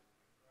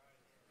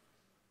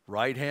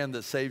right hand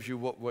that saves you.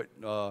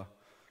 I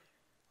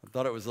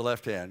thought it was the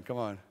left hand. Come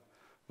on.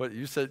 What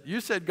you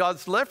said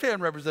God's left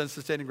hand represents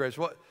sustaining grace.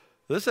 What?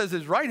 This says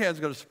his right hand is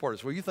going to support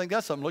us. Well, you think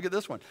that's something. Look at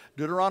this one.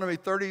 Deuteronomy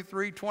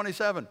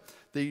 33:27.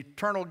 The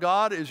eternal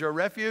God is your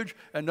refuge,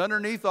 and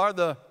underneath are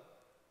the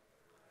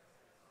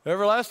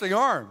everlasting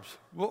arms.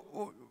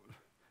 Well,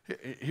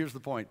 here's the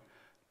point.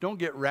 Don't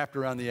get wrapped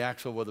around the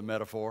axle with a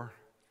metaphor.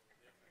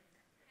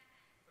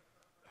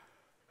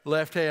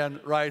 Left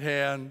hand, right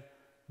hand,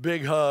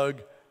 big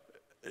hug.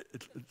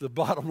 The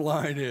bottom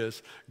line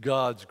is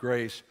God's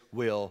grace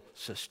will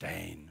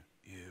sustain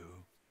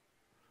you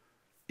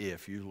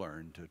if you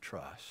learn to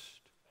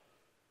trust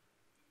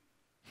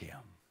him.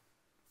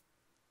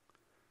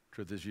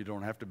 Truth is, you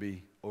don't have to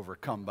be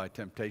overcome by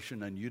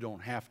temptation, and you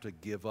don't have to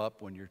give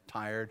up when you're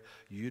tired.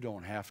 You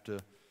don't have to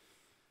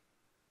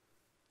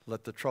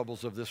let the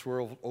troubles of this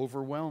world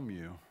overwhelm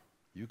you.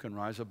 You can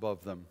rise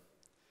above them.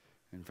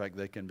 In fact,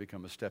 they can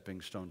become a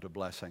stepping stone to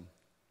blessing.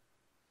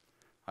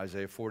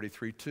 Isaiah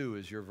 43:2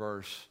 is your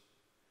verse.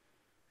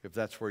 If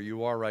that's where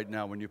you are right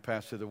now, when you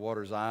pass through the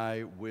waters,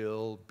 I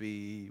will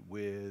be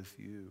with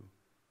you.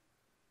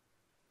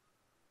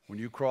 When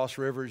you cross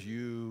rivers,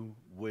 you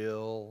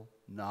will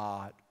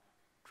not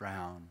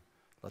drown.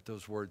 Let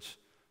those words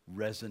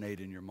resonate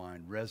in your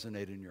mind,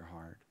 resonate in your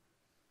heart.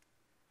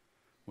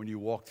 When you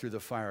walk through the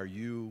fire,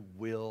 you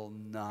will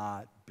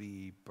not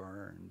be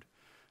burned,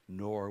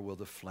 nor will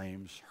the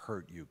flames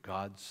hurt you.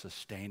 God's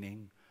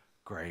sustaining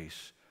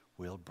grace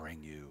will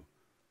bring you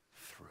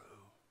through.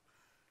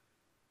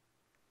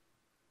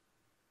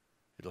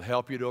 It'll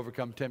help you to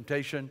overcome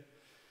temptation.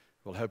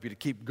 It will help you to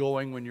keep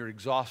going when you're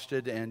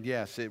exhausted. And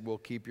yes, it will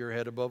keep your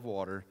head above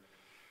water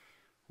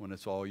when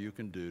it's all you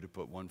can do to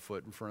put one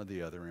foot in front of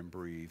the other and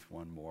breathe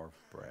one more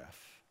breath.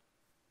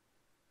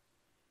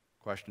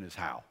 Question is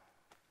how?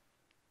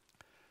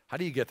 How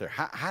do you get there?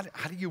 How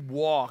do you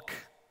walk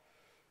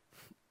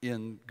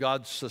in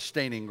God's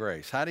sustaining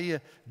grace? How do you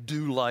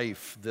do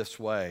life this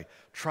way,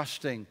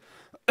 trusting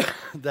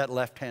that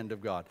left hand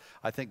of God?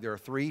 I think there are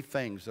three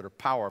things that are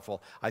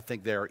powerful. I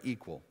think they are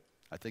equal.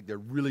 I think they're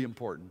really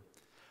important.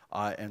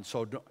 And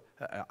so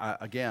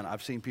Again,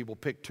 I've seen people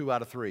pick 2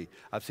 out of 3.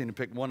 I've seen them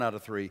pick 1 out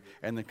of 3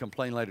 and then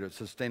complain later that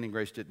sustaining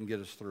grace didn't get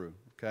us through,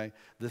 okay?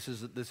 This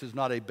is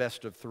not a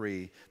best of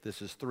 3.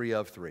 This is 3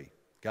 of 3.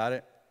 Got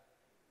it?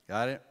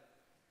 Got it?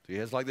 So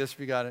your heads like this if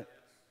you got it.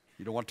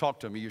 You don't want to talk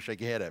to me, you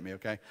shake your head at me,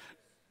 okay?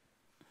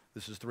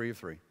 This is 3 of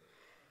 3.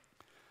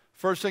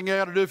 First thing you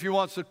got to do if you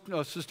want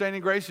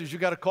sustaining grace is you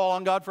got to call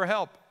on God for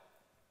help.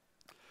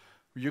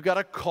 You got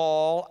to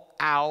call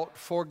out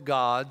for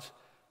God's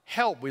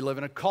help. We live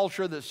in a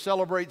culture that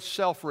celebrates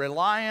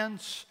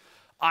self-reliance.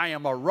 I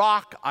am a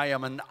rock, I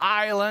am an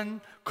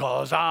island,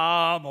 'cause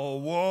I'm a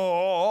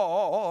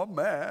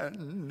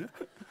woman.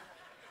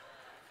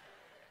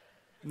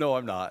 No,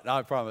 I'm not.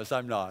 I promise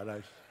I'm not.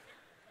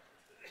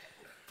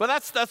 But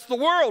that's the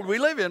world we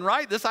live in,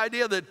 right? This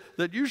idea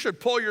that you should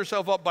pull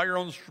yourself up by your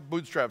own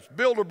bootstraps.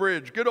 Build a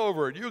bridge, get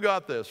over it, you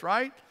got this,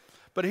 right?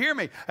 But hear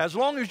me, as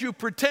long as you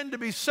pretend to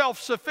be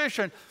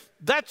self-sufficient,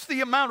 that's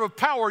the amount of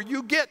power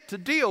you get to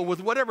deal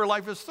with whatever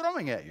life is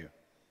throwing at you.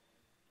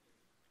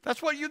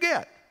 That's what you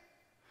get.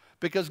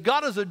 Because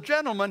God is a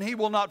gentleman, He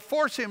will not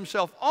force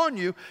Himself on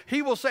you.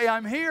 He will say,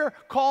 I'm here,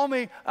 call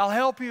me, I'll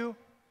help you.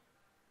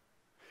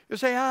 You'll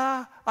say,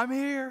 I'm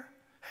here,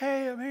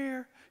 hey, I'm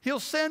here. He'll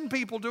send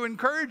people to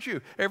encourage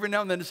you every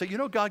now and then to say, you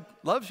know, God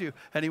loves you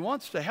and He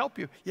wants to help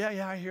you.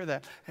 Yeah, I hear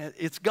that. And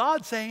it's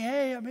God saying,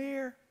 hey, I'm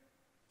here.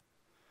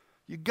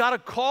 You got to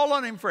call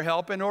on Him for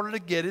help in order to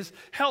get His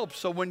help.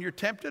 So when you're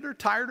tempted or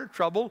tired or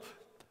troubled,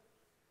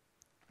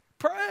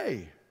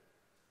 pray.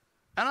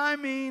 And I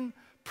mean,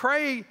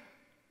 pray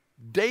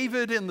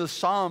David in the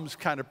Psalms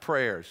kind of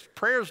prayers.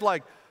 Prayers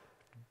like,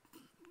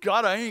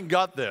 God, I ain't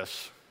got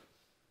this.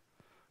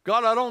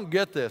 God, I don't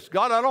get this.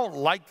 God, I don't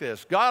like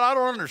this. God, I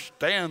don't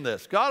understand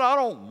this. God, I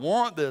don't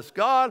want this.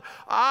 God,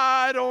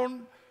 I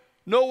don't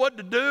know what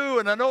to do,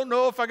 and I don't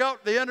know if I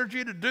got the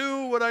energy to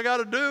do what I got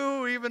to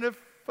do, even if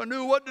I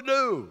knew what to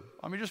do.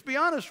 I mean, just be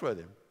honest with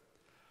Him.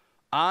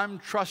 I'm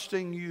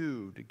trusting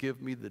You to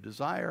give me the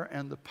desire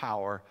and the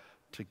power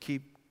to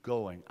keep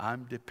going.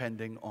 I'm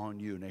depending on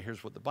You. Now,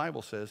 here's what the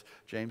Bible says.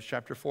 James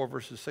chapter 4,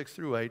 verses 6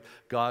 through 8.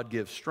 God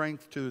gives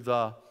strength to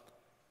the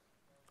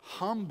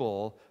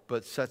humble,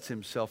 but sets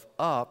Himself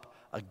up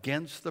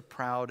against the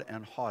proud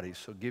and haughty.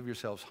 So give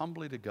yourselves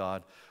humbly to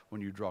God.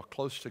 When you draw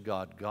close to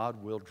God,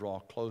 God will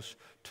draw close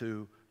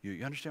to you.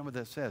 You understand what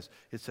that says?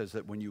 It says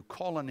that when you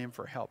call on Him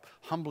for help,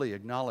 humbly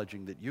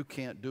acknowledging that you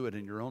can't do it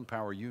in your own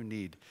power, you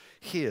need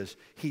His.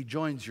 He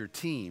joins your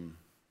team.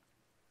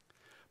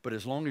 But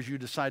as long as you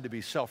decide to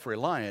be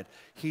self-reliant,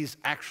 He's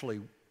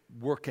actually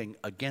working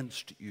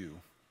against you.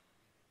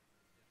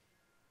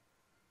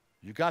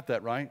 You got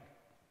that right?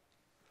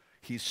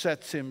 He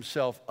sets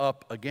Himself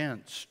up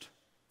against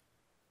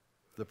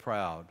the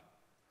proud.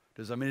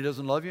 Does that mean He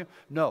doesn't love you?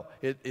 No,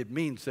 it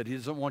means that He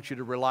doesn't want you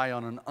to rely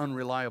on an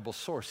unreliable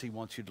source. He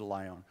wants you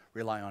to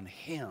rely on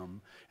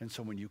Him. And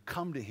so when you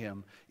come to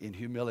Him in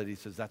humility, He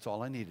says, that's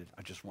all I needed.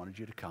 I just wanted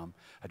you to come.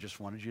 I just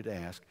wanted you to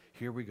ask.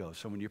 Here we go.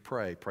 So when you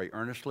pray, pray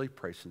earnestly,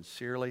 pray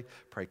sincerely,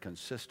 pray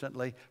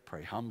consistently,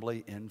 pray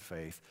humbly in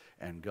faith,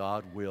 and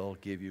God will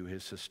give you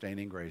His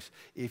sustaining grace.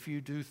 If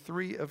you do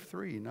 3 of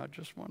 3, not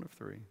just 1 of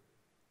 3.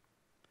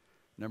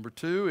 Number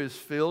 2 is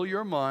fill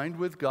your mind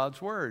with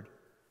God's Word.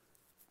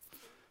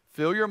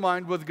 Fill your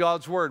mind with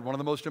God's Word. One of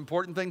the most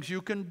important things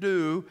you can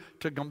do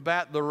to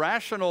combat the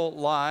rational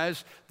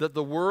lies that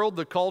the world,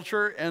 the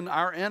culture, and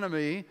our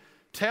enemy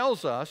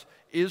tells us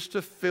is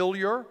to fill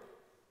your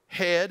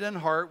head and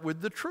heart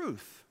with the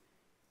truth.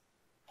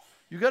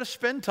 You've got to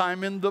spend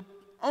time in the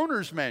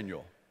owner's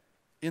manual,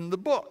 in the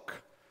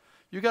book.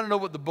 You've got to know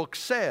what the book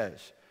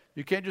says.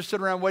 You can't just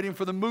sit around waiting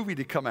for the movie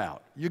to come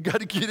out. You've got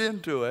to get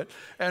into it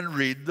and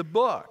read the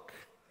book.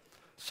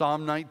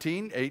 Psalm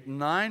 19, 8 and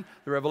 9,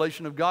 the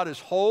revelation of God is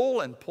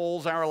whole and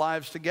pulls our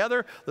lives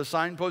together. The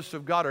signposts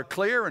of God are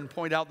clear and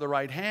point out the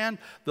right hand.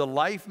 The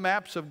life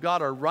maps of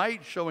God are right,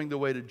 showing the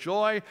way to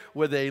joy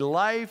with a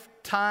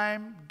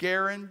lifetime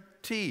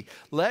guarantee.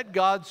 Let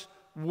God's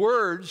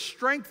Word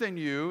strengthen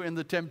you in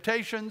the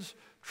temptations,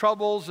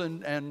 troubles,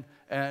 and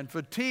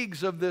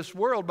fatigues of this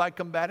world by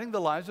combating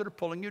the lies that are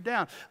pulling you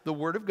down. The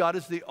Word of God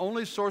is the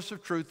only source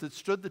of truth that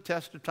stood the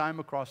test of time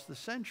across the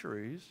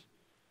centuries.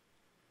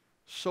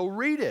 So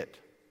read it.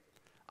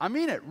 I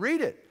mean it.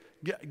 Read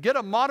it. Get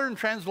a modern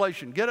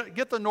translation.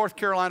 Get the North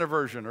Carolina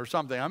version or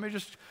something. I mean,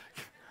 just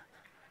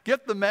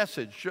get the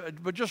message.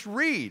 But just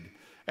read.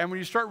 And when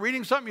you start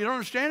reading something you don't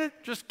understand it,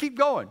 just keep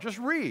going. Just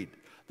read.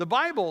 The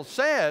Bible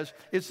says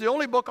it's the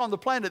only book on the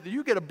planet that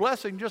you get a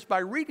blessing just by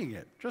reading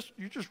it.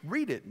 You just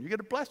read it and you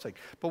get a blessing.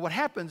 But what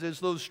happens is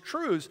those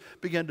truths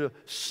begin to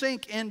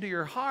sink into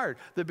your heart.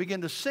 They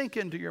begin to sink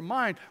into your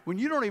mind when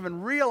you don't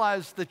even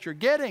realize that you're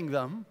getting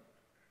them.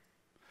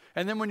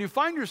 And then when you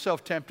find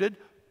yourself tempted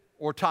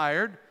or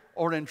tired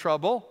or in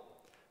trouble,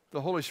 the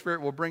Holy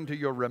Spirit will bring to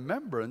your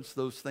remembrance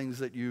those things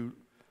that you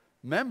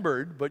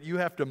remembered, but you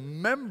have to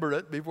remember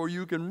it before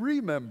you can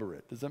remember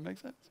it. Does that make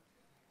sense?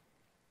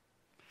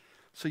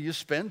 So you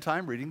spend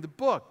time reading the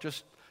book.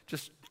 Just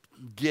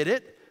get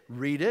it,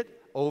 read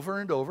it over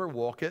and over,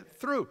 walk it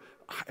through.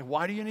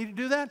 Why do you need to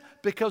do that?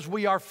 Because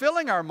we are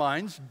filling our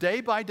minds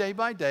day by day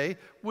by day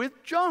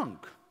with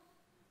junk.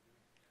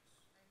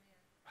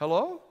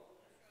 Hello?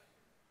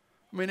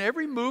 I mean,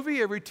 every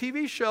movie, every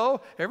TV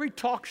show, every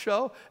talk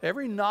show,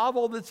 every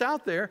novel that's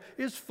out there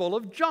is full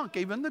of junk,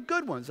 even the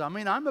good ones. I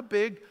mean, I'm a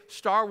big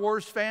Star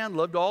Wars fan,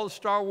 loved all the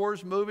Star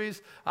Wars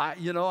movies. I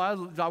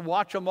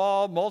watch them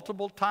all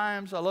multiple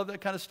times. I love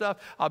that kind of stuff.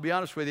 I'll be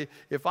honest with you,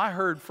 if I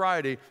heard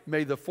Friday,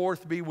 may the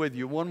 4th be with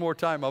you, one more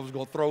time, I was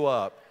going to throw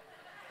up.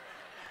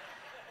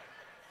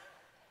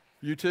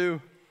 You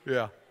too?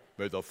 Yeah.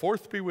 May the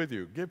 4th be with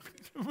you.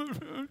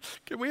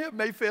 Can we have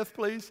May 5th,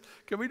 please?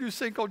 Can we do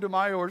Cinco de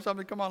Mayo or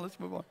something? Come on, let's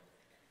move on.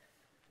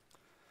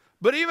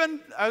 But even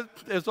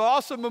as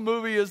awesome a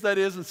movie as that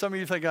is, and some of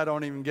you think I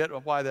don't even get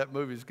why that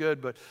movie's good,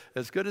 but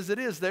as good as it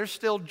is, there's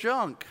still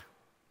junk.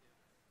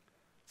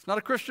 It's not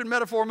a Christian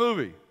metaphor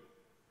movie.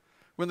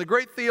 When the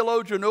great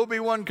theologian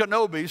Obi-Wan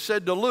Kenobi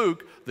said to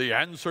Luke, "The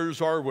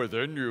answers are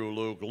within you,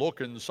 Luke. Look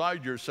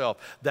inside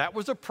yourself." That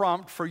was a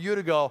prompt for you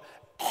to go,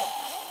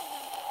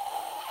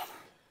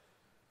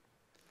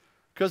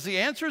 because the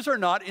answers are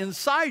not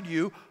inside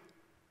you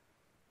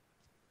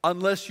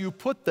unless you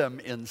put them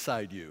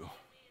inside you.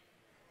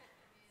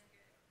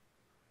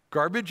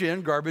 Garbage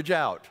in, garbage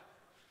out,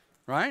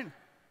 right?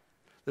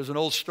 There's an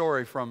old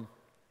story from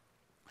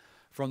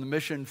the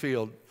mission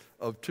field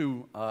of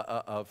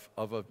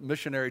a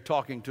missionary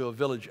talking to a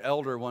village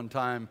elder one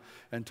time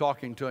and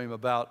talking to him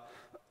about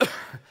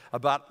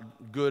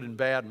good and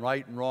bad and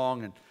right and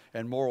wrong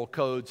and moral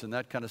codes and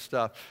that kind of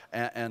stuff.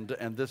 And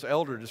this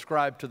elder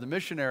described to the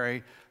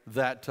missionary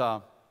that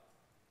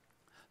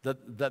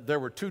there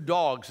were 2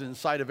 dogs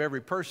inside of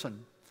every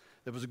person.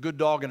 There was a good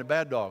dog and a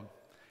bad dog.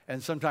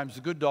 And sometimes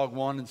the good dog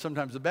won and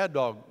sometimes the bad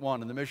dog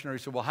won. And the missionary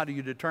said, "Well, how do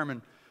you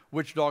determine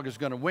which dog is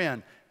going to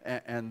win?"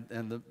 And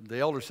the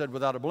elder said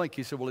without a blink,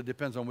 he said, "Well, it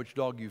depends on which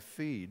dog you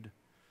feed."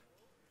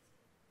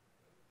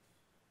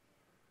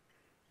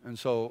 And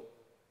so,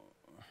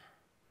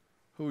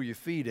 who are you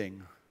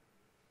feeding?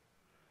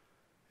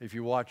 If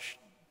you watch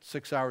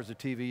 6 hours of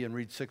TV and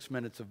read 6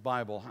 minutes of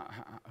Bible,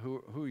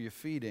 who are you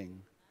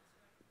feeding?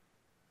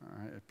 All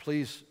right,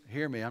 please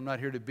hear me. I'm not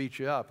here to beat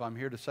you up. I'm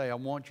here to say I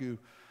want you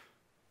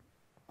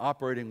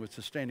operating with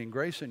sustaining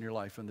grace in your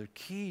life, and the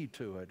key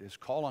to it is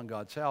call on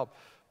God's help.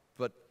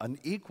 But an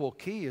equal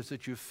key is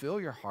that you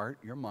fill your heart,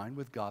 your mind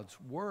with God's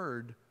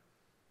Word,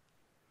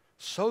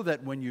 so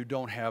that when you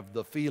don't have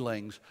the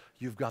feelings,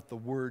 you've got the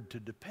Word to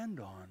depend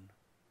on.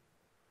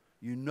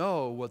 You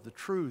know what the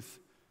truth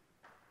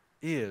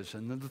is.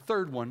 And then the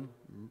third one,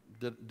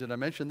 did I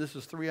mention this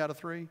is 3 out of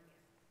 3?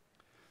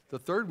 The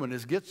third one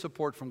is get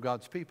support from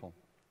God's people.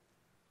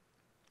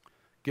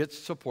 Get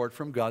support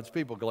from God's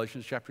people.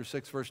 Galatians chapter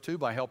 6, verse 2,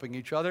 by helping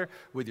each other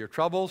with your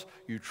troubles,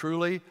 you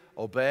truly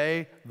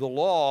obey the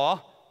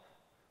law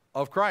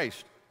of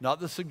Christ. Not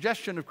the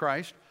suggestion of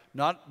Christ,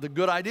 not the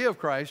good idea of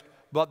Christ,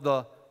 but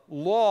the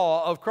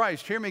law of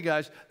Christ. Hear me,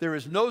 guys. There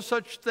is no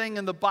such thing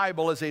in the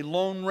Bible as a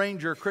Lone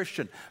Ranger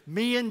Christian.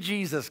 Me and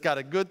Jesus got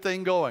a good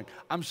thing going.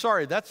 I'm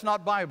sorry, that's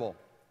not Bible.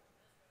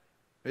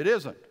 It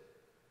isn't.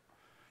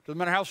 Doesn't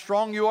matter how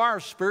strong you are,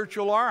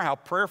 spiritual you are, how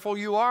prayerful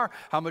you are,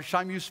 how much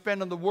time you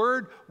spend in the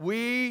Word.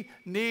 We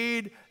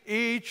need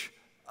each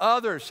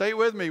other. Say it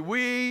with me.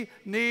 We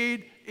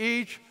need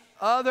each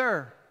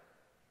other.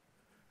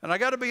 And I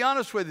got to be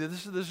honest with you.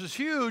 This is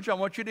huge. I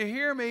want you to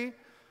hear me.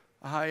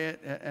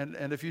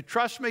 And if you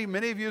trust me,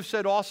 many of you have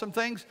said awesome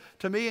things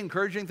to me,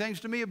 encouraging things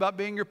to me about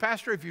being your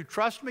pastor. If you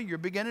trust me, you're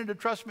beginning to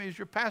trust me as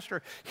your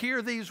pastor.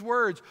 Hear these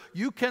words.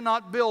 You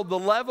cannot build the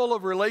level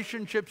of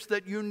relationships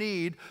that you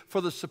need for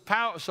the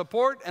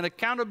support and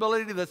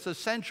accountability that's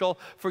essential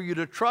for you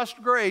to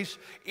trust grace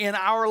in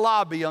our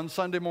lobby on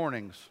Sunday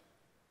mornings.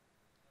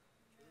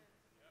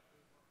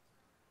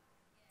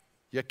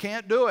 You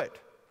can't do it.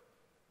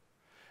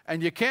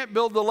 And you can't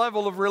build the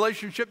level of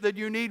relationship that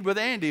you need with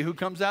Andy, who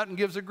comes out and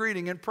gives a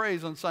greeting and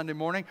praise on Sunday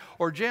morning,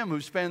 or Jim, who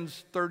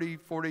spends 30,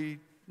 40,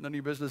 none of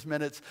your business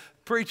minutes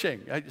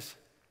preaching. It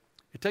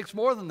takes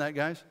more than that,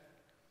 guys.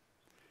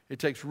 It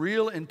takes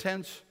real,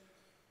 intense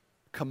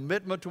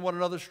commitment to one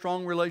another,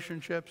 strong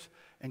relationships.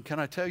 And can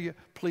I tell you,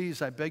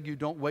 please, I beg you,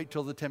 don't wait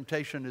till the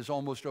temptation is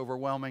almost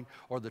overwhelming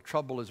or the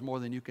trouble is more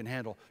than you can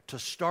handle to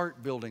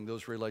start building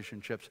those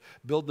relationships.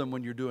 Build them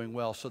when you're doing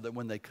well so that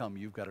when they come,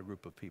 you've got a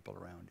group of people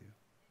around you.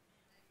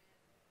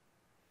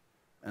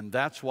 And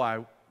that's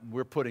why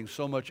we're putting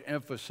so much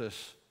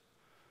emphasis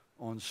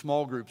on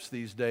small groups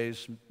these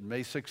days.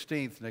 May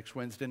 16th, next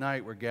Wednesday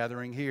night, we're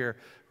gathering here.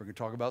 We're going to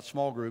talk about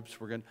small groups.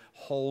 We're going to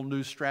whole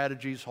new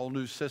strategies, whole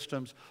new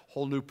systems,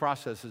 whole new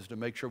processes to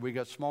make sure we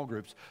got small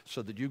groups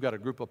so that you've got a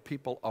group of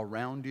people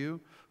around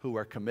you who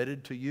are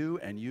committed to you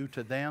and you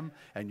to them,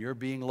 and you're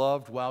being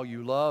loved while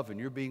you love, and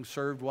you're being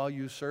served while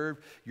you serve,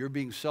 you're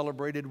being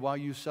celebrated while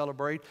you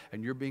celebrate,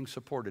 and you're being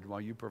supported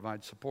while you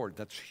provide support.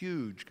 That's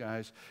huge,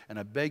 guys, and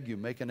I beg you,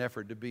 make an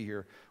effort to be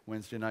here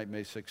Wednesday night,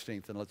 May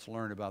 16th, and let's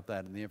learn about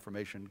that in the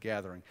information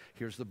gathering.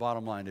 Here's the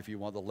bottom line. If you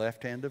want the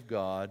left hand of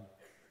God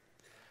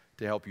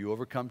to help you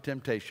overcome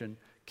temptation,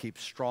 Keep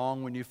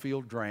strong when you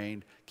feel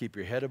drained. Keep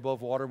your head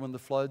above water when the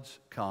floods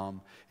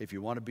come. If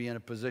you want to be in a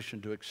position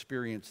to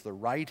experience the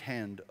right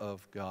hand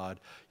of God,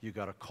 you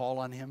got to call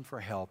on Him for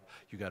help.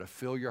 You got to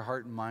fill your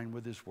heart and mind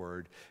with His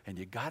Word, and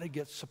you got to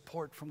get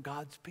support from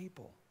God's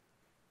people.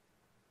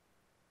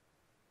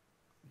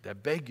 I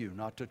beg you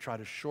not to try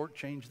to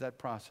shortchange that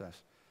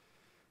process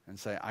and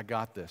say, I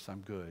got this,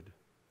 I'm good.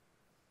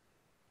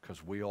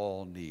 Because we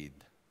all need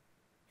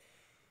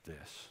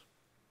this.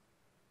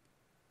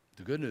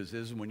 The good news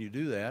is when you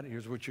do that,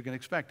 here's what you can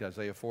expect.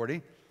 Isaiah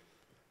 40,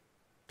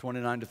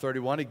 29 to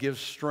 31, He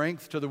gives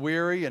strength to the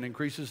weary and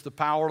increases the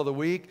power of the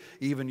weak.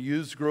 Even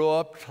youths grow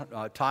up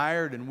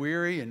tired and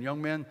weary, and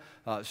young men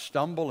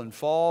stumble and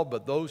fall.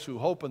 But those who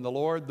hope in the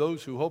Lord,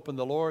 those who hope in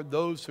the Lord,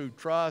 those who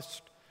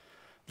trust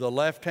the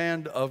left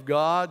hand of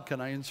God,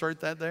 can I insert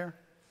that there?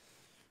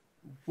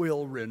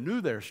 Will renew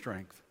their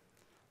strength.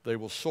 They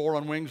will soar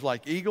on wings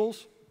like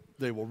eagles.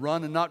 They will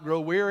run and not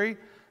grow weary.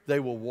 They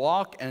will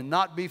walk and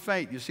not be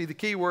faint. You see the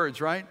key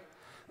words, right?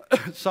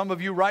 Some of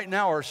you right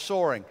now are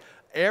soaring.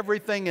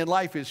 Everything in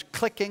life is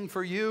clicking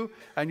for you,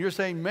 and you're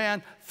saying,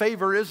 man,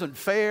 favor isn't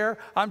fair.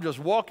 I'm just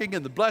walking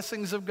in the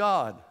blessings of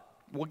God.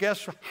 Well,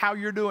 guess how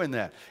you're doing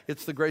that?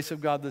 It's the grace of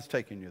God that's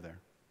taking you there.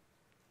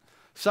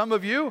 Some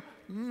of you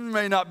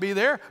may not be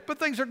there, but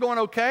things are going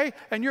okay,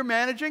 and you're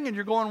managing, and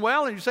you're going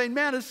well, and you're saying,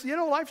 man,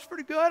 life's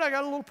pretty good. I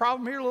got a little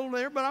problem here, a little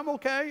there, but I'm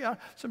okay.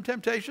 Some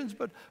temptations,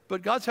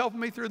 but God's helping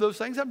me through those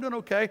things. I'm doing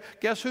okay.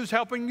 Guess who's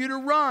helping you to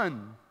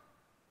run?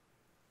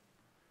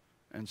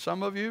 And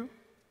some of you,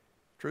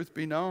 truth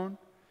be known,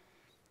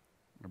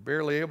 are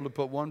barely able to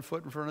put one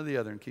foot in front of the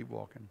other and keep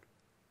walking.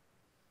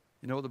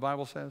 You know what the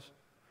Bible says?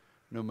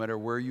 No matter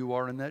where you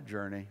are in that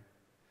journey,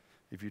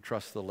 if you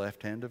trust the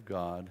left hand of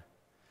God,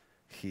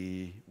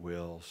 He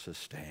will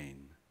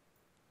sustain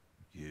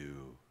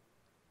you.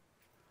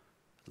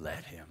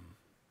 Let Him.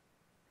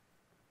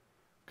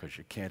 Because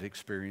you can't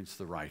experience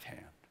the right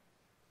hand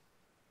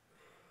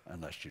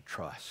unless you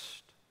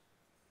trust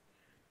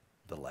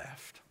the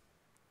left.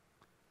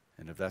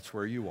 And if that's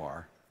where you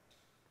are,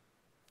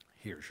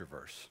 here's your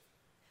verse.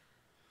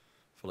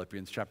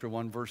 Philippians chapter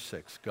 1, verse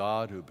 6.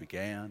 God who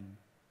began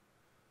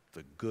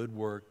the good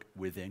work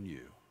within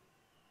you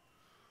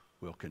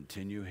will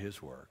continue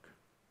His work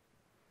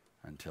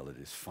until it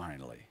is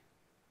finally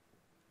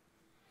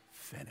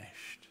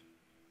finished.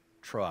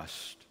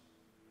 Trust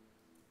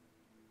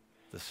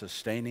the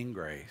sustaining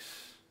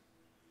grace.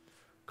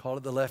 Call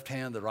it the left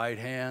hand, the right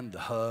hand, the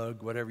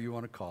hug, whatever you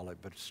want to call it,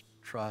 but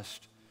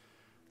trust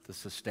the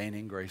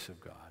sustaining grace of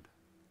God,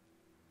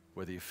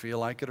 whether you feel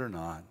like it or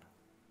not,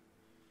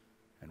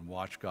 and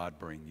watch God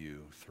bring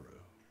you through.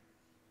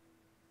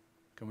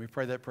 Can we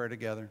pray that prayer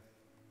together?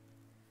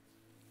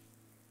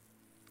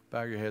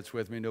 Bow your heads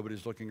with me.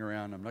 Nobody's looking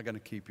around. I'm not going to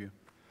keep you.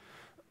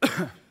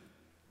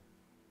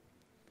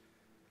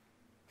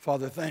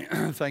 Father,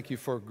 thank you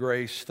for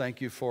grace.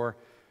 Thank you for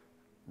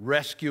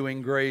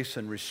rescuing grace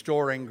and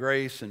restoring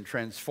grace and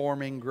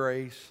transforming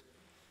grace.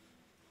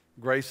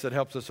 Grace that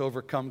helps us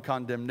overcome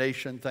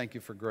condemnation. Thank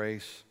you for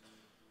grace.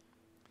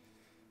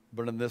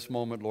 But in this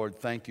moment, Lord,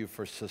 thank you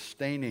for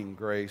sustaining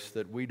grace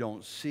that we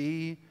don't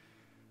see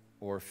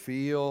or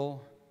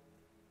feel.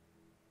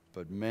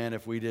 But man,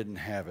 if we didn't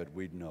have it,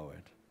 we'd know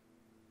it.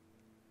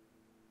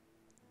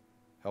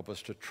 Help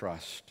us to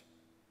trust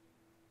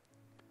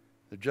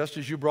that just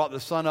as you brought the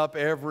sun up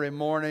every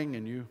morning,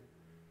 and you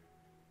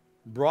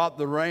brought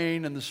the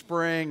rain in the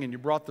spring, and you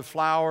brought the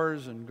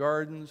flowers and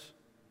gardens,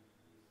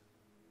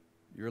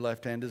 your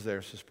left hand is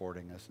there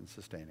supporting us and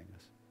sustaining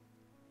us.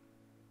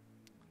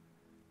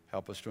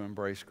 Help us to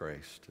embrace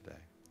grace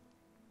today.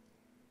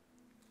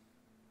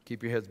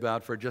 Keep your heads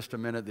bowed for just a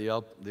minute. The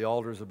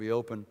altars will be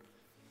open.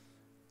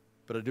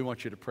 But I do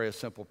want you to pray a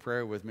simple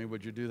prayer with me.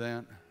 Would you do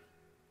that?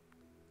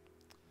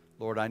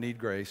 Lord, I need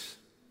grace.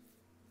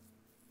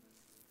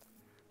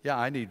 Yeah,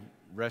 I need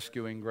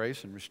rescuing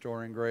grace and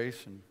restoring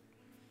grace and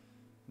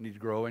need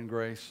growing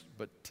grace.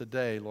 But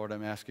today, Lord,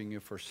 I'm asking you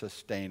for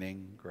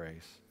sustaining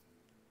grace.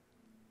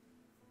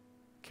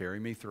 Carry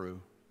me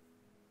through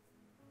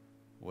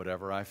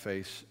whatever I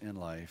face in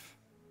life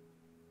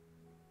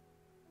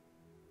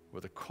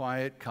with a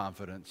quiet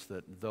confidence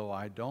that though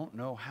I don't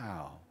know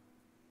how,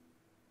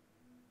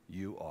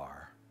 you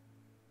are.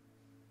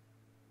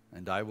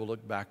 And I will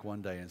look back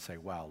one day and say,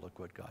 wow, look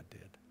what God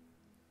did.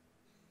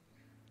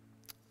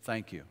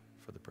 Thank you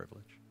for the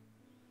privilege.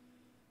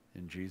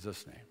 In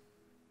Jesus' name.